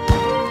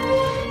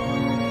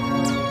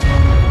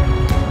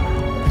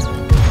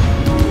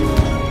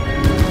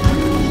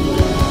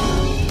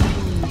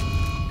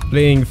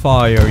 Fleeing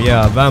fire.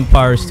 Yeah,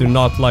 vampires do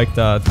not like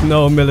that.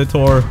 No,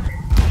 Militor.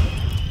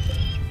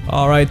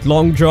 Alright,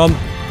 long jump.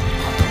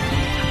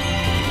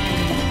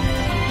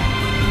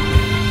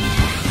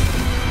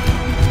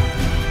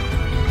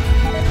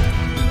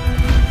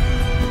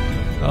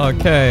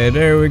 Okay,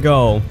 there we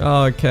go.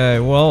 Okay,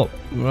 well,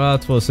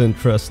 that was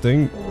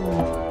interesting.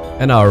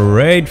 And a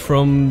raid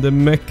from the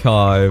mech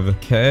hive.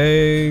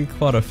 Okay,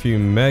 quite a few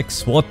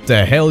mechs. What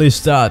the hell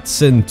is that?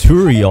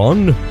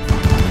 Centurion?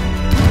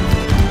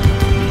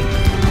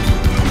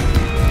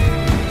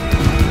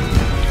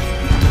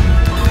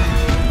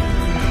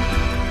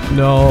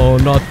 No,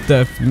 not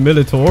Death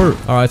Militor.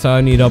 Alright,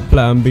 I need a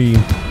plan B.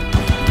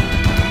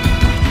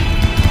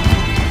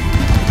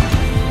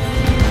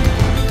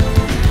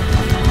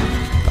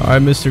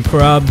 Alright, Mr.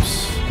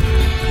 Krabs.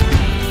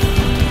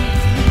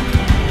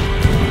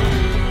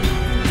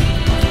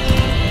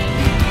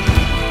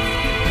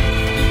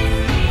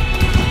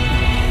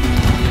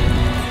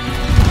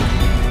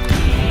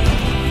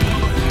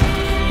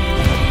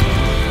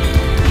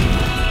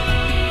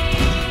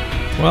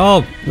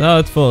 Well,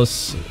 that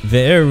was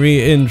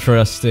very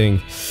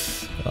interesting.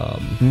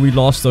 We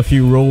lost a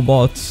few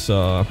robots.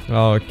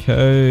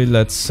 Okay,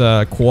 let's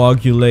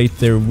coagulate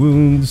their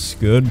wounds.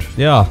 Good.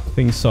 Yeah, I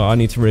think so. I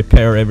need to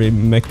repair every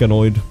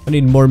mechanoid. I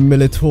need more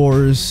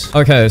Militors.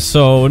 Okay,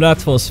 so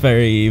that was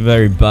very,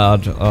 very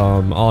bad.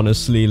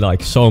 Honestly,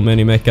 like so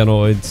many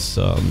mechanoids.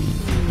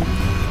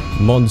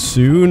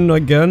 Monsoon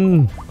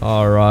again.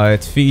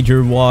 Alright, feed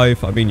your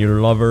wife, I mean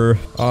your lover.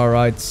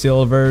 Alright,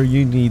 Silver,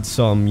 you need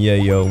some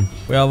yayo.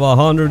 We have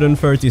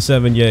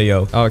 137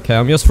 yayo. Okay,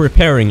 I'm just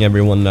repairing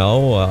everyone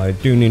now. I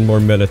do need more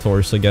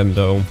Militors again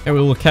though. And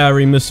we will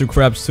carry Mr.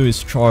 Krabs to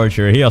his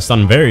charger. He has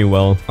done very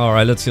well.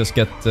 Alright, let's just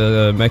get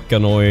the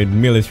mechanoid,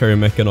 military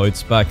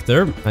mechanoids back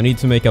there. I need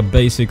to make a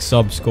basic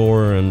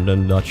sub-score and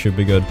then that should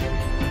be good.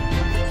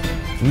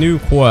 New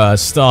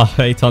quest.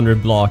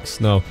 800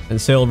 blocks. No.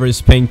 And Silver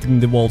is painting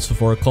the walls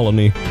of our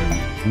colony.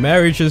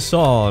 Marriage is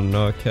on.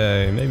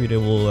 Okay, maybe they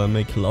will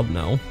make love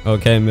now.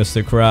 Okay,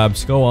 Mr.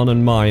 Krabs, go on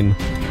and mine.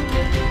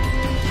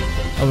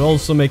 I will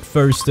also make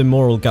first the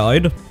moral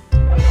guide.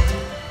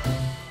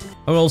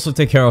 I will also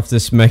take care of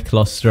this mech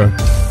cluster.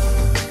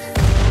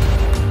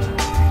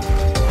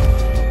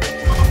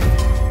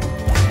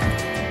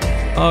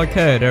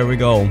 Okay, there we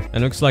go.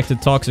 And looks like the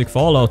toxic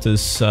fallout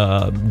is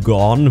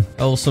gone.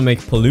 I also make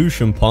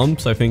pollution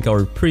pumps. I think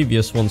our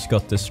previous ones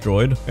got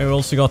destroyed. And we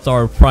also got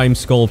our prime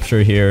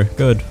sculpture here.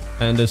 Good.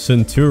 And the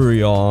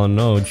Centurion.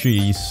 Oh,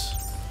 jeez.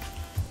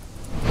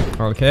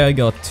 Okay, I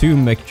got 2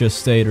 mech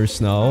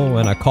gestators now.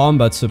 And a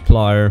combat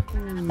supplier.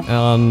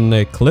 And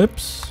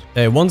Eclipse.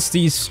 Once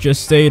these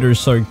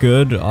gestators are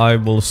good, I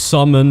will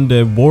summon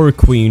the War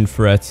Queen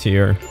threat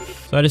here.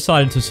 So I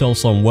decided to sell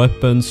some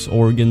weapons,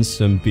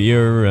 organs and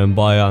beer and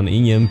buy an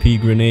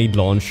EMP grenade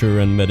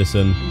launcher and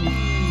medicine.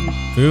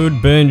 Food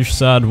binge,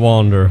 sad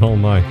wander, oh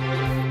my.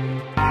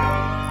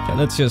 Okay,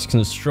 let's just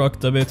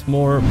construct a bit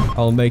more.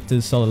 I'll make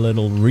this a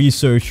little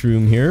research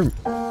room here.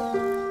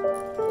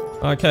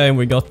 Okay,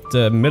 we got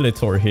the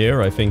Militor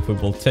here. I think we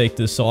will take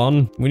this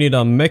on. We need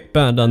a mech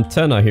band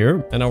antenna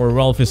here. And our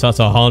wealth is at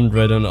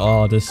 100 and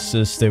oh, this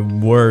is the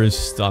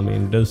worst. I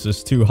mean, this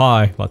is too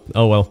high, but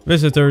oh well.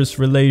 Visitors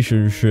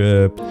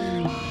relationship.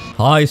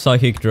 Hi,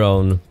 psychic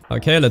drone.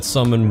 Okay, let's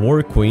summon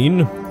War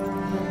Queen.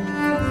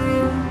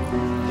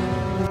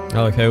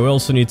 Okay, we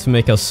also need to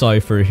make a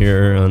cipher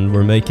here. And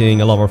we're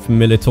making a lot of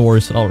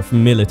Militors, a lot of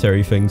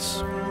military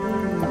things.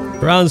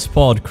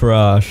 Transpod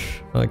crash.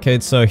 Okay,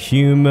 it's a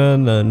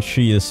human and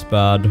she is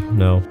bad.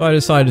 No. I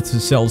decided to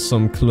sell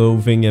some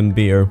clothing and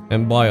beer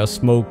and buy a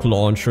smoke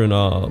launcher and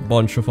a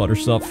bunch of other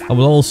stuff. I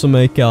will also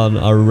make an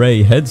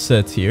array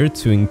headset here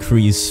to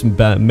increase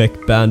mech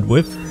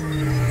bandwidth.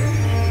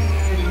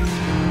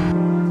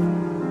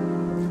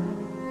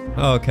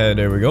 Okay,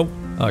 there we go.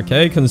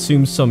 Okay,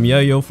 consume some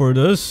yayo for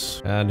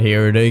this. And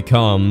here they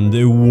come,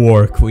 the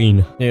War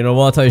Queen. You know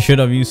what? I should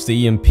have used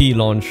the EMP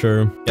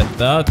launcher. Get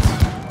that.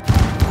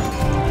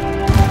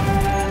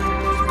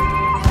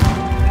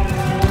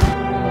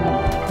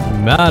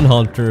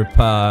 Manhunter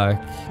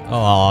pack.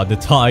 Ah, the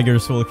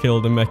tigers will kill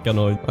the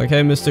mechanoid.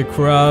 Okay, Mr.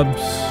 Krabs.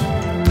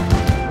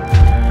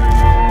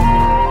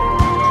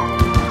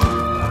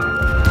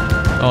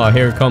 Oh,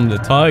 here come the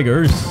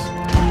tigers.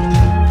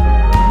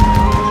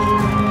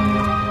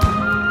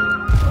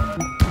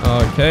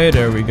 Okay,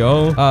 there we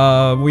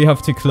go. We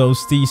have to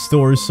close these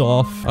doors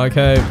off.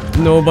 Okay,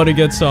 nobody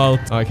gets out.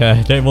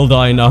 Okay, they will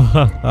die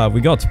now. We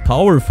got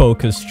power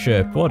focus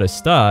chip. What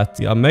is that?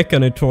 A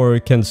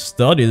Mechanitor can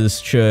study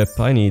this chip.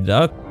 I need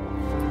that.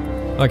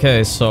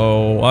 Okay,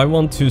 so I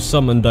want to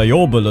summon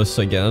Diabolus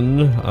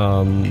again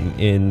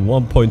in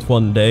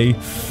 1.1 day.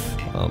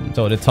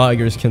 So the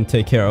tigers can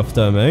take care of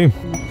them, eh?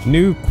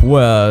 New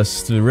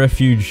quest,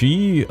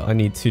 refugee. I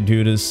need to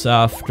do this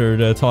after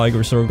the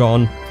tigers are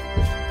gone.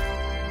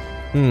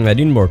 I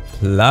need more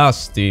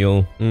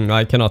plasteel.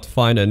 I cannot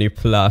find any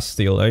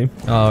plasteel, eh?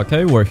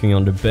 Okay, working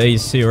on the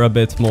base here a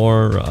bit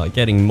more.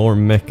 Getting more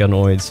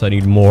mechanoids. I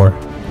need more.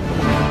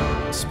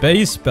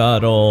 Space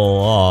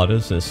battle. Oh,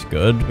 this is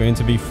good. We're going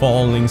to be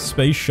falling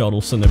space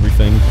shuttles and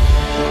everything.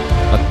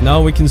 But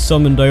now we can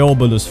summon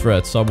Diabolus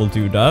threats. I will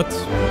do that.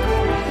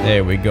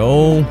 There we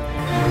go.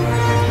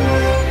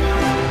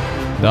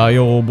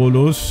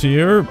 Diabolus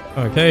here.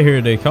 Okay,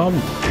 here they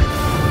come.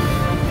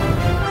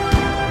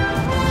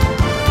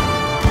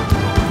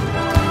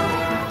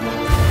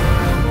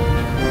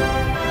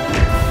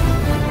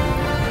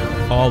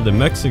 All the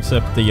mechs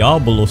except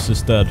Diabolus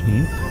is dead.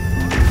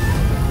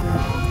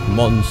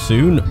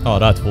 Monsoon. Oh,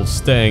 that will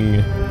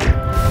sting.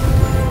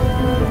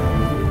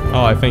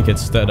 Oh, I think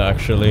it's dead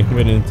actually.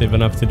 We didn't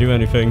even have to do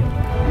anything.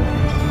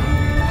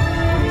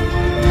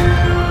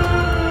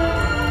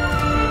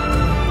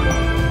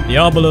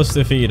 Diabolus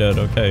defeated.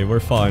 Okay, we're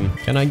fine.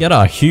 Can I get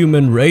a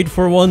human raid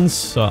for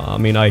once? I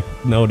mean, I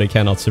know they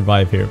cannot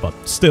survive here, but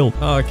still.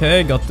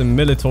 Okay, got the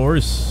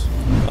Militors.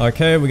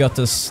 Okay, we got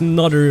this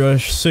another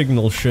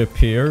signal ship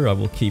here. I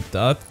will keep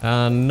that.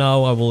 And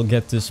now I will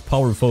get this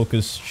power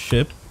focus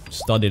ship.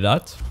 Study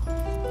that.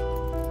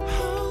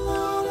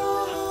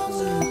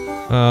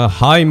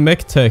 High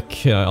mech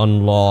tech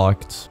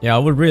unlocked. Yeah, I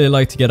would really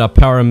like to get a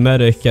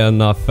paramedic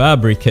and a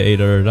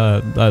fabricator.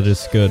 That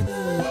is good.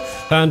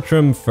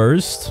 Tantrum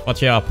first.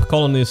 But yeah,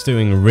 Colony is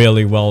doing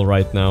really well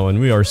right now, and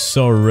we are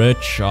so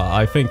rich.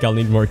 I think I'll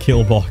need more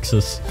kill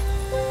boxes.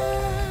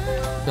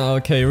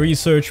 Okay,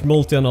 research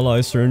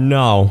multi-analyzer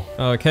now.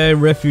 Okay,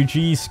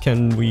 refugees,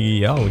 can we...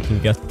 Yeah, we can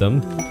get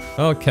them.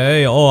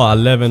 Okay, oh,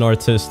 11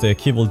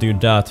 artistic. He will do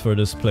that for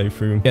this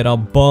playthrough. Get a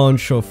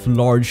bunch of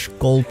large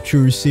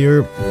sculptures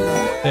here.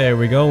 There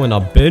we go, and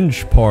a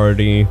binge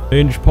party.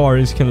 Binge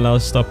parties can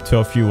last up to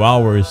a few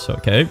hours,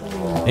 okay.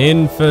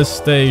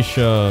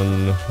 Infestation.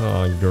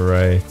 Oh,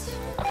 great.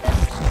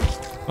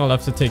 I'll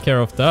have to take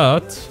care of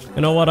that.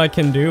 You know what I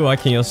can do? I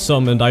can just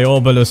summon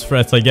Diabolus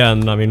threat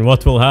again. I mean,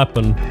 what will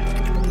happen?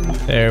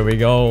 There we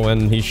go,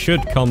 and he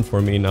should come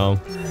for me now.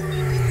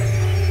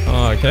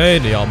 Okay,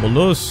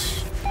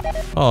 Diabolus.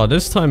 Oh,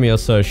 this time he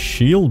has a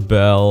shield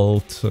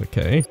belt.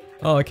 Okay.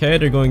 Okay,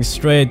 they're going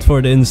straight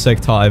for the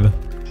insect hive.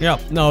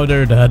 Yep, now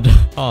they're dead.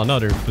 Oh, now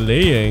they're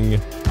fleeing.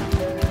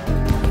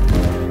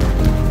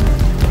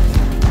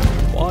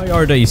 Why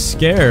are they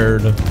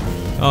scared?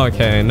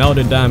 Okay, now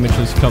the damage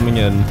is coming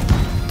in.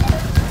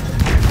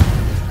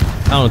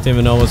 I don't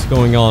even know what's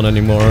going on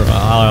anymore.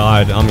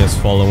 I'm just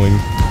following.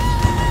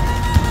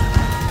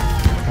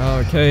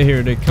 Okay,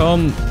 here they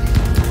come.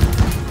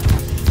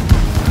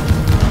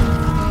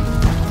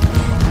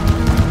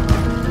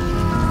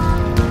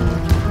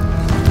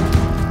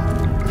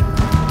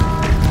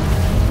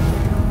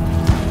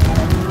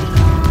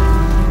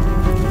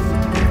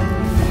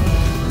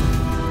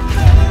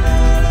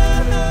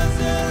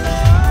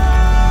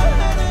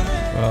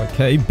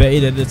 Okay,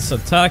 baited its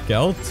attack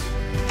out.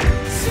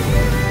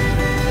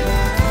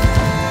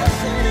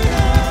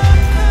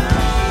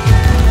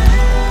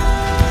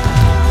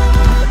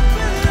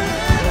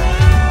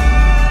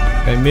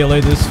 Okay,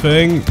 melee this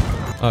thing.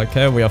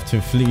 Okay, we have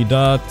to flee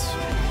that.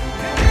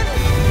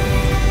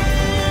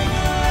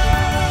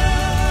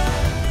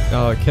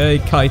 Okay,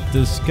 kite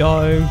this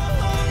guy.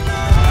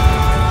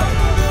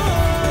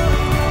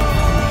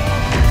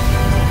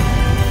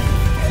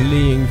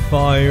 Fleeing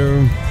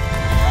fire.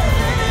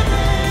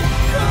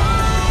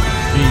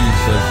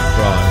 Jesus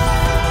Christ.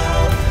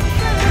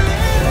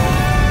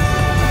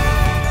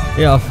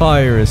 Yeah,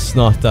 fire is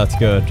not that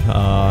good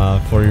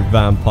for your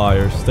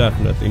vampires.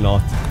 Definitely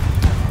not.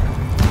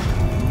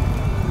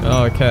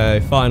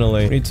 Okay,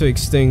 finally. Need to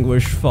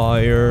extinguish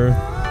fire.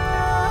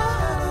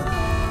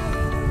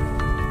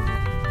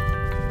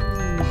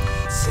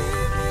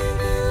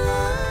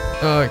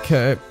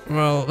 Okay,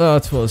 well,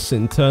 that was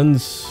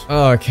intense.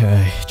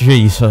 Okay,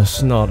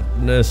 Jesus,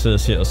 this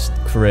is just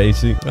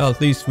crazy. Well,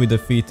 at least we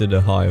defeated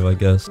the hive, I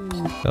guess.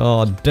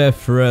 Oh,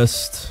 death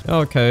rest.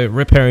 Okay,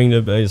 repairing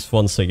the base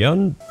once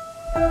again.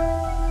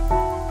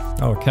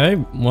 Okay,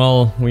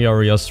 well, we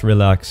are just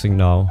relaxing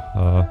now.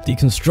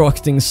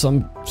 Deconstructing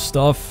some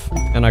stuff.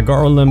 And a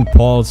garland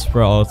pod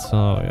sprout.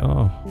 Oh,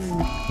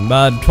 yeah.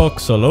 Mad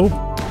toxalope.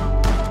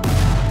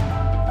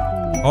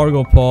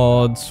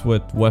 Argopods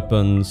with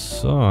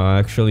weapons. Oh,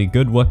 actually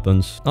good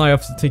weapons. I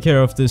have to take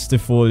care of this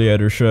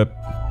defoliator ship.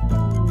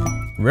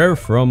 Rare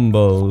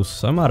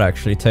Thrombos. I might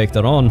actually take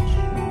that on.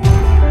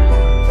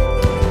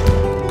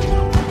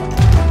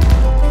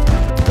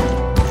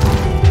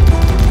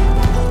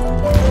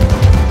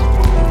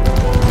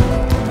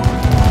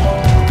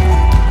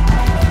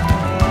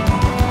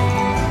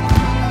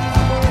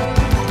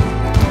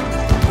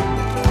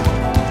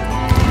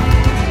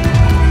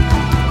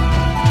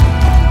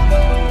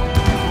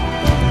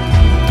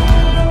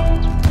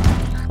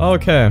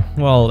 Okay,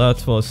 well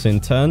that was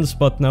intense,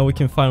 but now we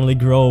can finally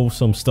grow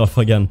some stuff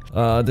again.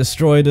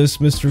 Destroy this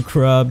Mr.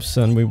 Krabs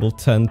and we will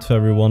tend to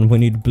everyone. We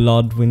need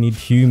blood, we need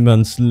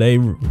humans,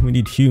 we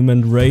need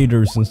human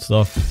raiders and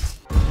stuff.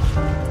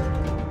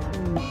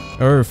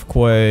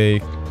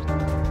 Earthquake.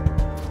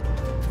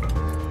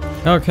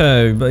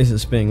 Okay, base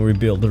is being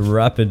rebuilt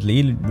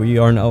rapidly. We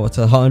are now at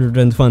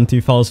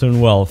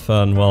 120,000 wealth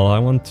and well, I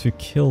want to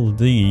kill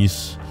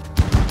these.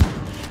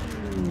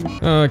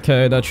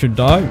 Okay, that should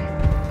die.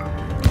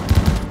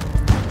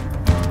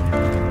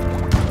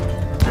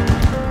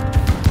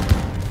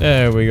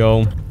 There we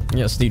go.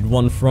 Just need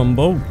one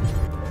Thrombo.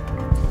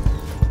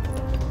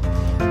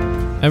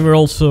 And we're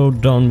also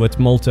done with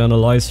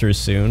multi-analyzer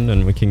soon,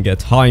 and we can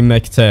get high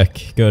mech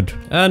tech. Good.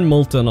 And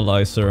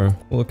multi-analyzer.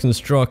 We'll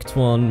construct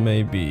one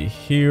maybe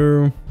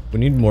here.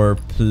 We need more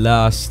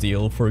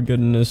plasteel for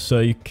goodness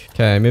sake.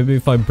 Okay, maybe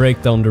if I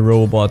break down the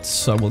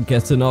robots, I will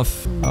get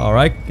enough.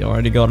 Alright,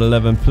 already got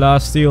 11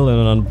 plasteel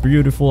and a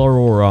beautiful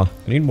aurora.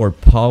 I need more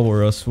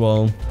power as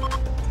well.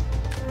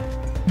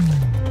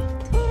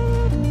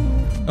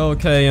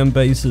 Okay, and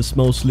base is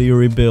mostly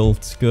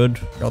rebuilt. Good.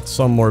 Got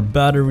some more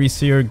batteries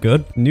here.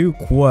 Good. New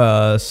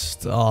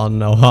quest. Oh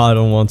no, I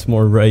don't want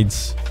more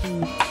raids.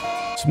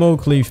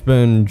 Smoke leaf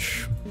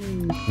binge.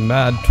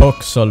 Mad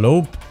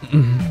toxalope.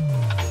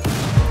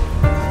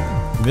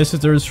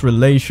 Visitor's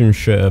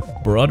relationship.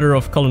 Brother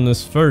of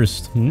colonists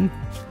first.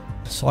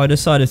 So I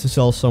decided to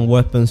sell some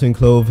weapons and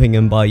clothing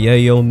and buy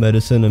yayo,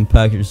 medicine and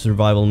packaged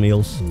survival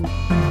meals.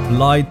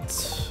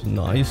 Light.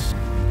 Nice.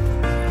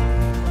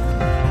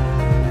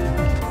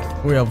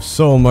 We have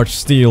so much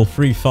steel,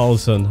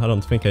 3,000. I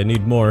don't think I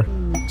need more.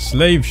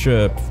 Slave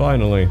ship,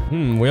 finally.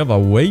 We have a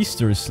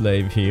waster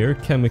slave here.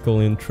 Chemical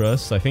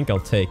interest. I think I'll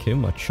take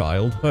him, a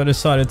child. I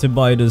decided to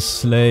buy this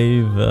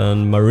slave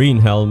and marine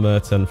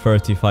helmet and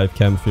 35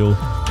 chem fuel.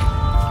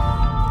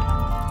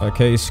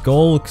 Okay,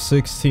 Skulk,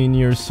 16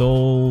 years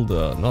old.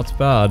 Not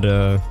bad.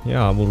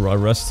 Yeah, I will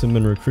arrest him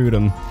and recruit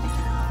him.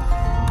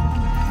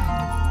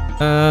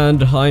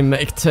 And high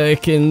mech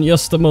tech in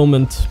just a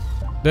moment.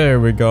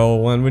 There we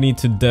go, and we need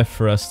to def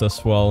rest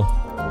as well.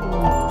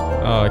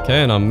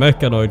 Okay, and a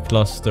mechanoid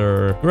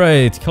cluster.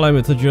 Great,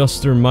 climate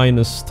adjuster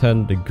minus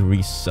 10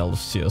 degrees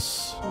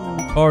Celsius.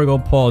 Cargo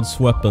pods,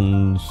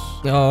 weapons.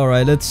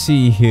 Alright, let's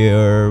see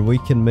here. We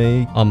can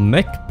make a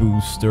mech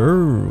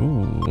booster.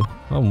 Ooh,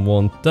 I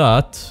want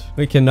that.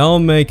 We can now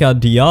make a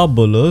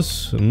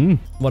Diabolus.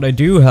 What I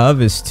do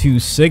have is 2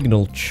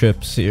 signal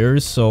chips here,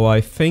 so I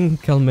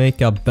think I'll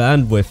make a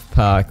bandwidth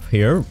pack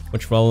here,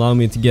 which will allow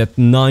me to get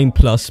 9+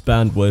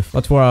 bandwidth.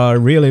 But what I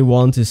really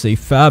want is a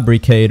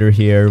fabricator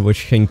here,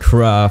 which can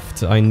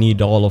craft. I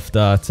need all of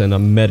that and a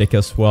medic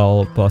as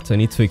well, but I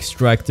need to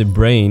extract the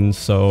brain,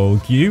 so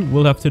you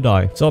will have to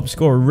die.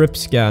 Subscore rip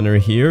scanner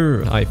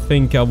here. I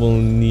think I will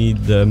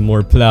need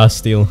more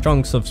plasteel.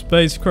 Chunks of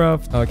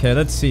spacecraft. Okay,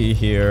 let's see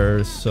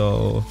here.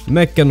 So,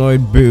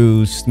 mechanoid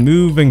boost,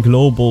 move and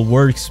global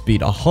work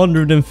speed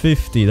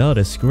 150. That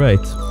is great.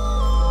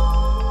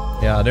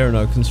 Yeah, they're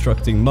now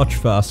constructing much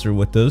faster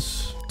with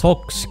this.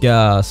 Tox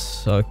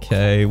gas.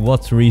 Okay,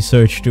 what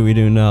research do we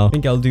do now? I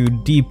think I'll do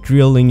deep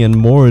drilling and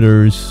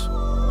mortars.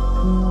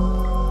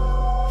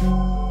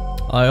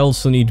 I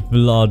also need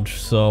blood,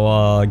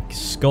 so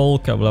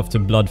Skulk, I will have to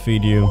blood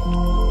feed you.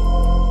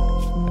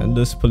 And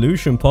this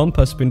pollution pump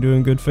has been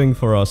doing good thing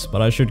for us,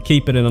 but I should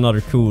keep it in another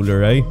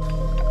cooler, eh?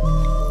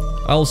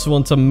 I also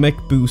want a mech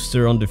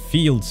booster on the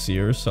fields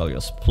here, so I'll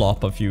just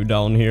plop a few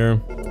down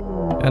here.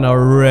 And a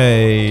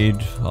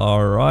raid.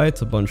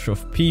 Alright, a bunch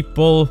of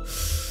people.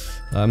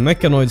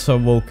 Mechanoids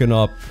have woken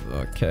up.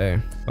 Okay.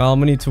 Well,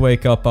 we need to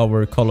wake up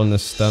our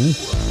colonists then.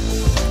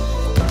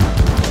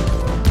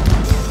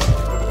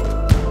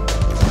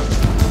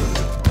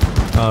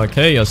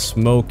 Okay, you're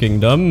smoking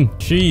them.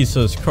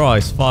 Jesus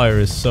Christ, fire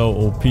is so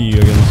OP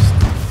against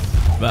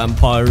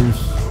vampires.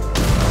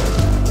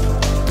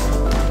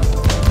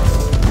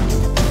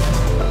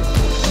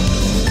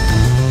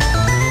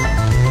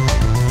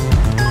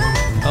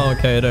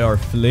 Okay, they are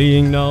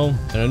fleeing now.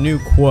 And a new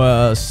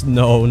quest.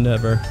 No,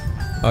 never.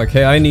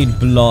 Okay, I need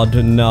blood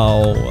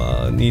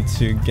now. Need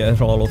to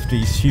get all of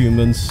these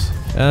humans.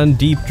 And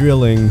deep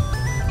drilling.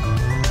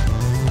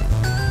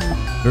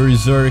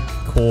 Berserk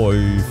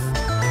Coif.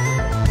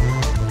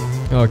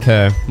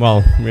 Okay,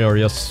 well, we are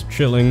just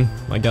chilling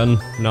again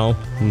now.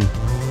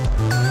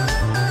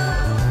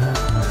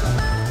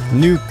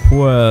 New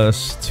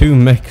quest, 2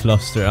 mech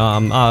cluster,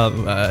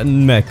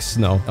 mechs,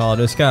 no.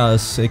 This guy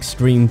has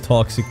extreme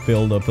toxic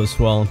buildup as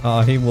well.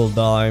 He will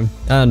die.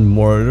 And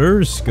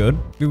mortars, good.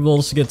 We will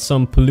also get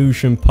some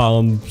pollution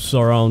pumps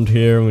around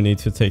here. We need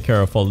to take care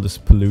of all this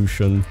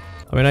pollution.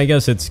 I mean, I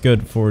guess it's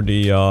good for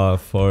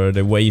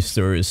the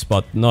wasters,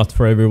 but not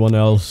for everyone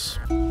else.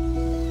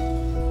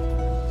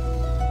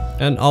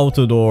 An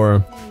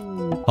outdoor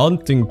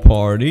hunting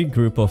party,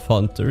 group of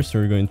hunters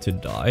are going to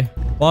die.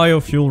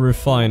 Biofuel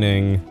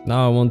refining.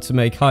 Now I want to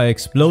make high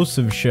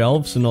explosive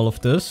shelves and all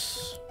of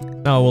this.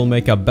 Now we'll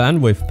make a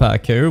bandwidth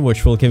pack here,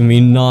 which will give me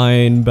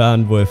 9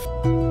 bandwidth.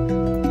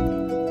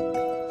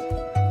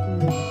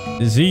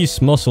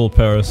 Disease muscle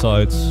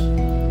parasites.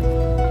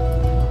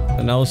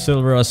 And now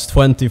silver has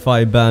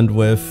 25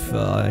 bandwidth.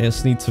 I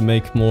just need to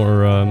make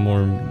more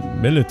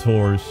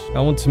Militors. I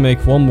want to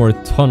make one more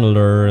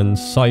tunneler and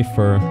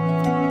cipher.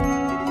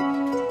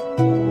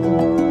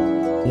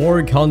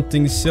 Org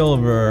hunting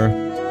silver.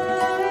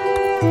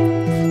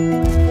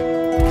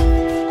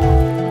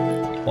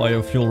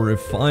 Biofuel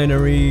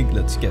refinery.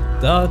 Let's get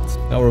that.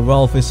 Our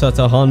wealth is at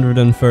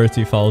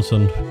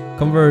 130,000.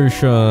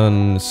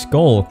 Conversion.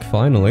 Skulk,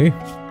 finally.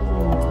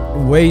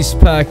 Waste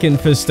pack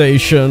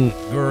infestation.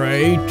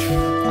 Great.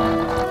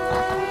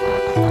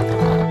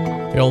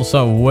 We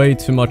also have way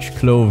too much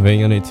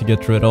clothing I need to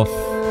get rid of.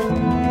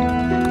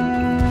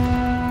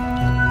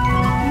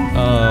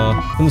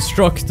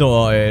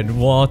 Constructoid.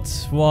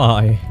 What?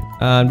 Why?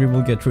 And we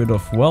will get rid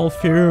of wealth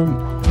here.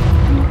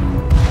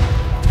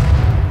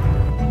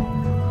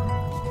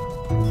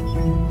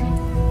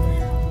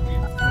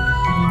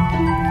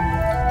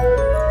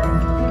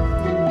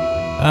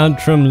 And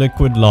trim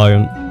liquid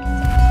lion.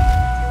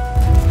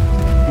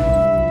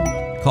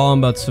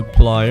 Combat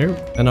supplier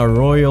and a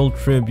royal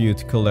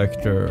tribute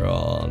collector.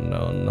 Oh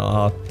no,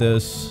 not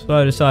this. So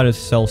I decided to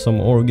sell some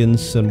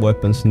organs and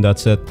weapons and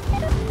that's it.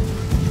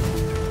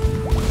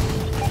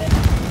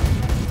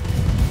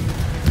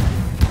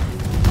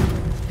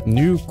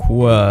 New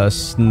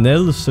quest.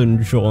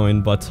 Nelson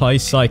joined but high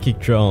psychic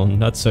drone.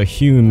 That's a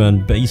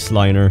human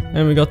baseliner.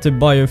 And we got the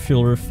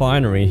biofuel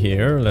refinery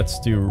here. Let's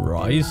do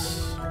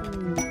rice.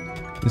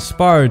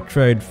 Inspired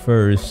trade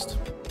first.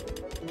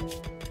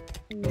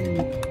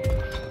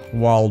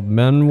 Wild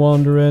men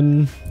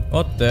wandering.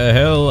 What the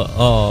hell?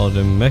 Oh,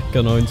 the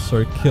mechanoids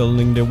are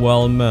killing the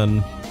wild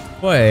men.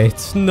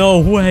 Wait, no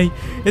way.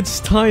 It's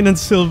Tyne and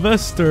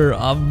Sylvester.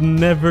 I've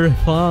never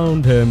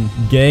found him.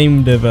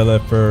 Game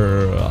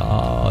developer.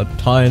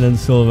 Tyne and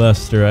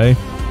Sylvester, eh?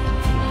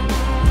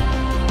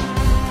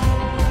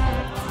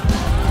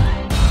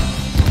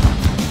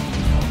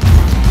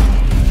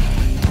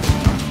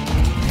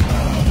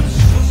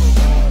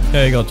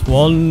 Okay, I got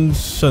 1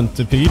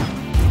 centipede.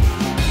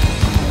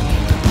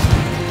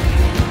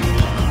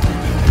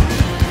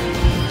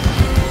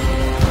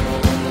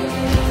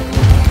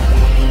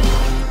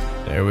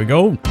 There we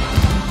go.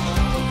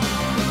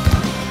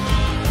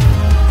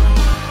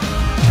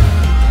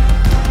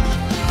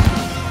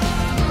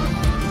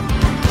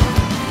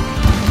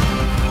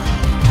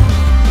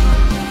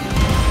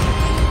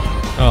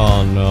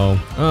 Oh no.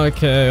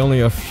 Okay,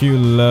 only a few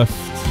left.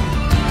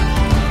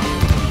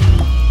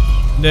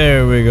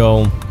 There we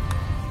go.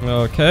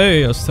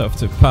 Okay, just have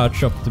to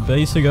patch up the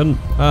base again.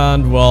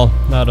 And well,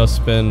 that has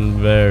been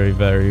very,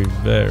 very,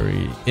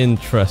 very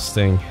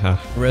interesting.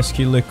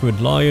 Rescue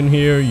liquid lion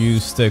here,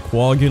 use the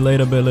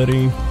coagulate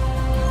ability.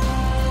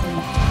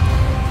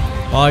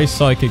 High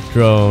psychic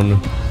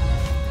drone.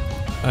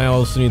 I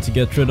also need to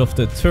get rid of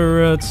the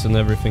turrets and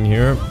everything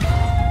here.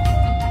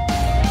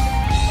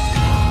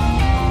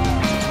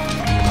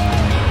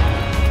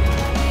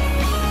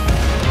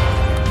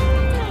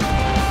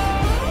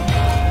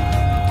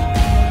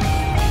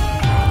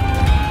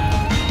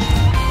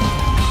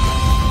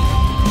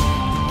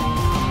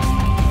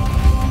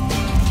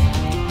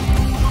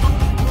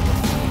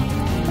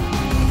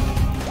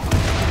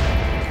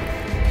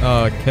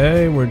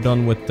 Okay, we're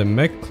done with the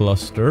mech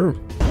cluster.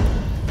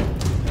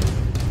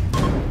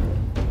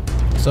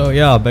 So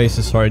yeah, base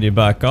is already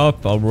back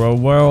up. Our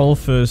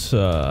wealth is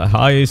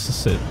high.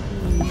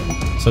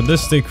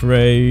 Sadistic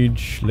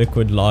rage,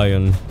 liquid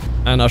lion,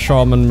 and a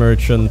shaman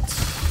merchant.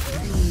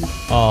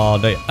 Oh,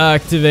 they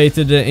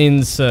activated the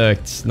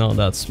insects. Now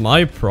that's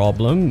my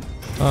problem.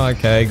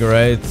 Okay,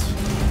 great.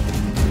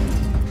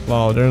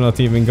 Wow, they're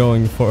not even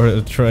going for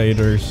the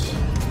traders.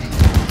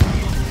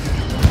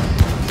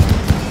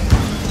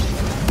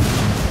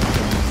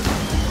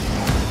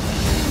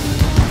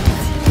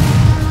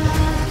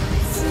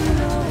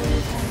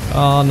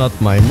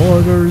 Not my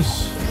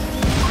mortars.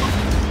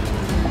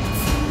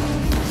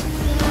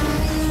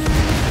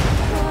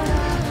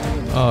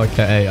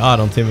 Okay, I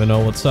don't even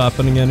know what's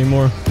happening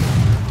anymore.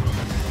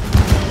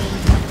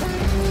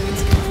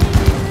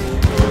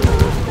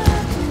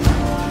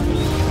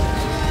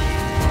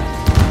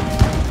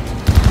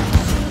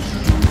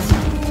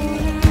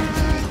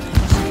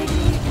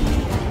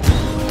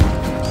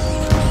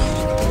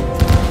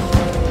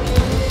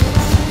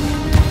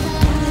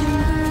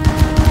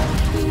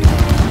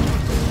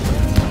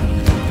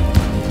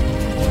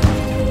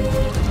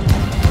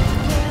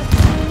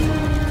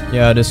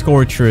 Yeah, the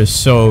Scorcher is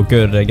so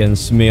good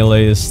against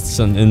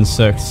meleeists and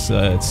insects.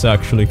 It's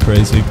actually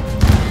crazy.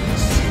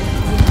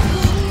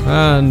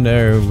 And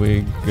there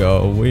we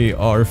go. We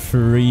are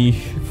free,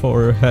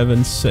 for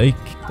heaven's sake.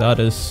 That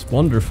is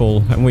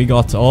wonderful. And we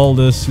got all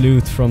this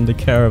loot from the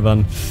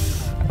caravan.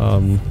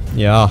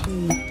 Yeah.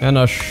 And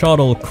a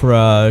shuttle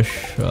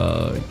crash.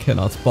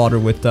 Cannot bother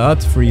with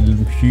that. Free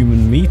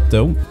human meat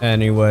though.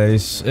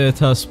 Anyways, it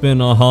has been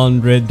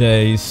 100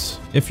 days.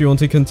 If you want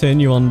to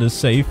continue on this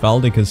safe,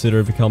 I'll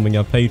consider becoming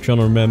a Patreon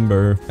or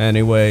member.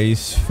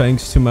 Anyways,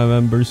 thanks to my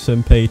members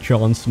and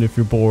Patrons, and if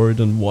you're bored,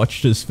 then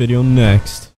watch this video next.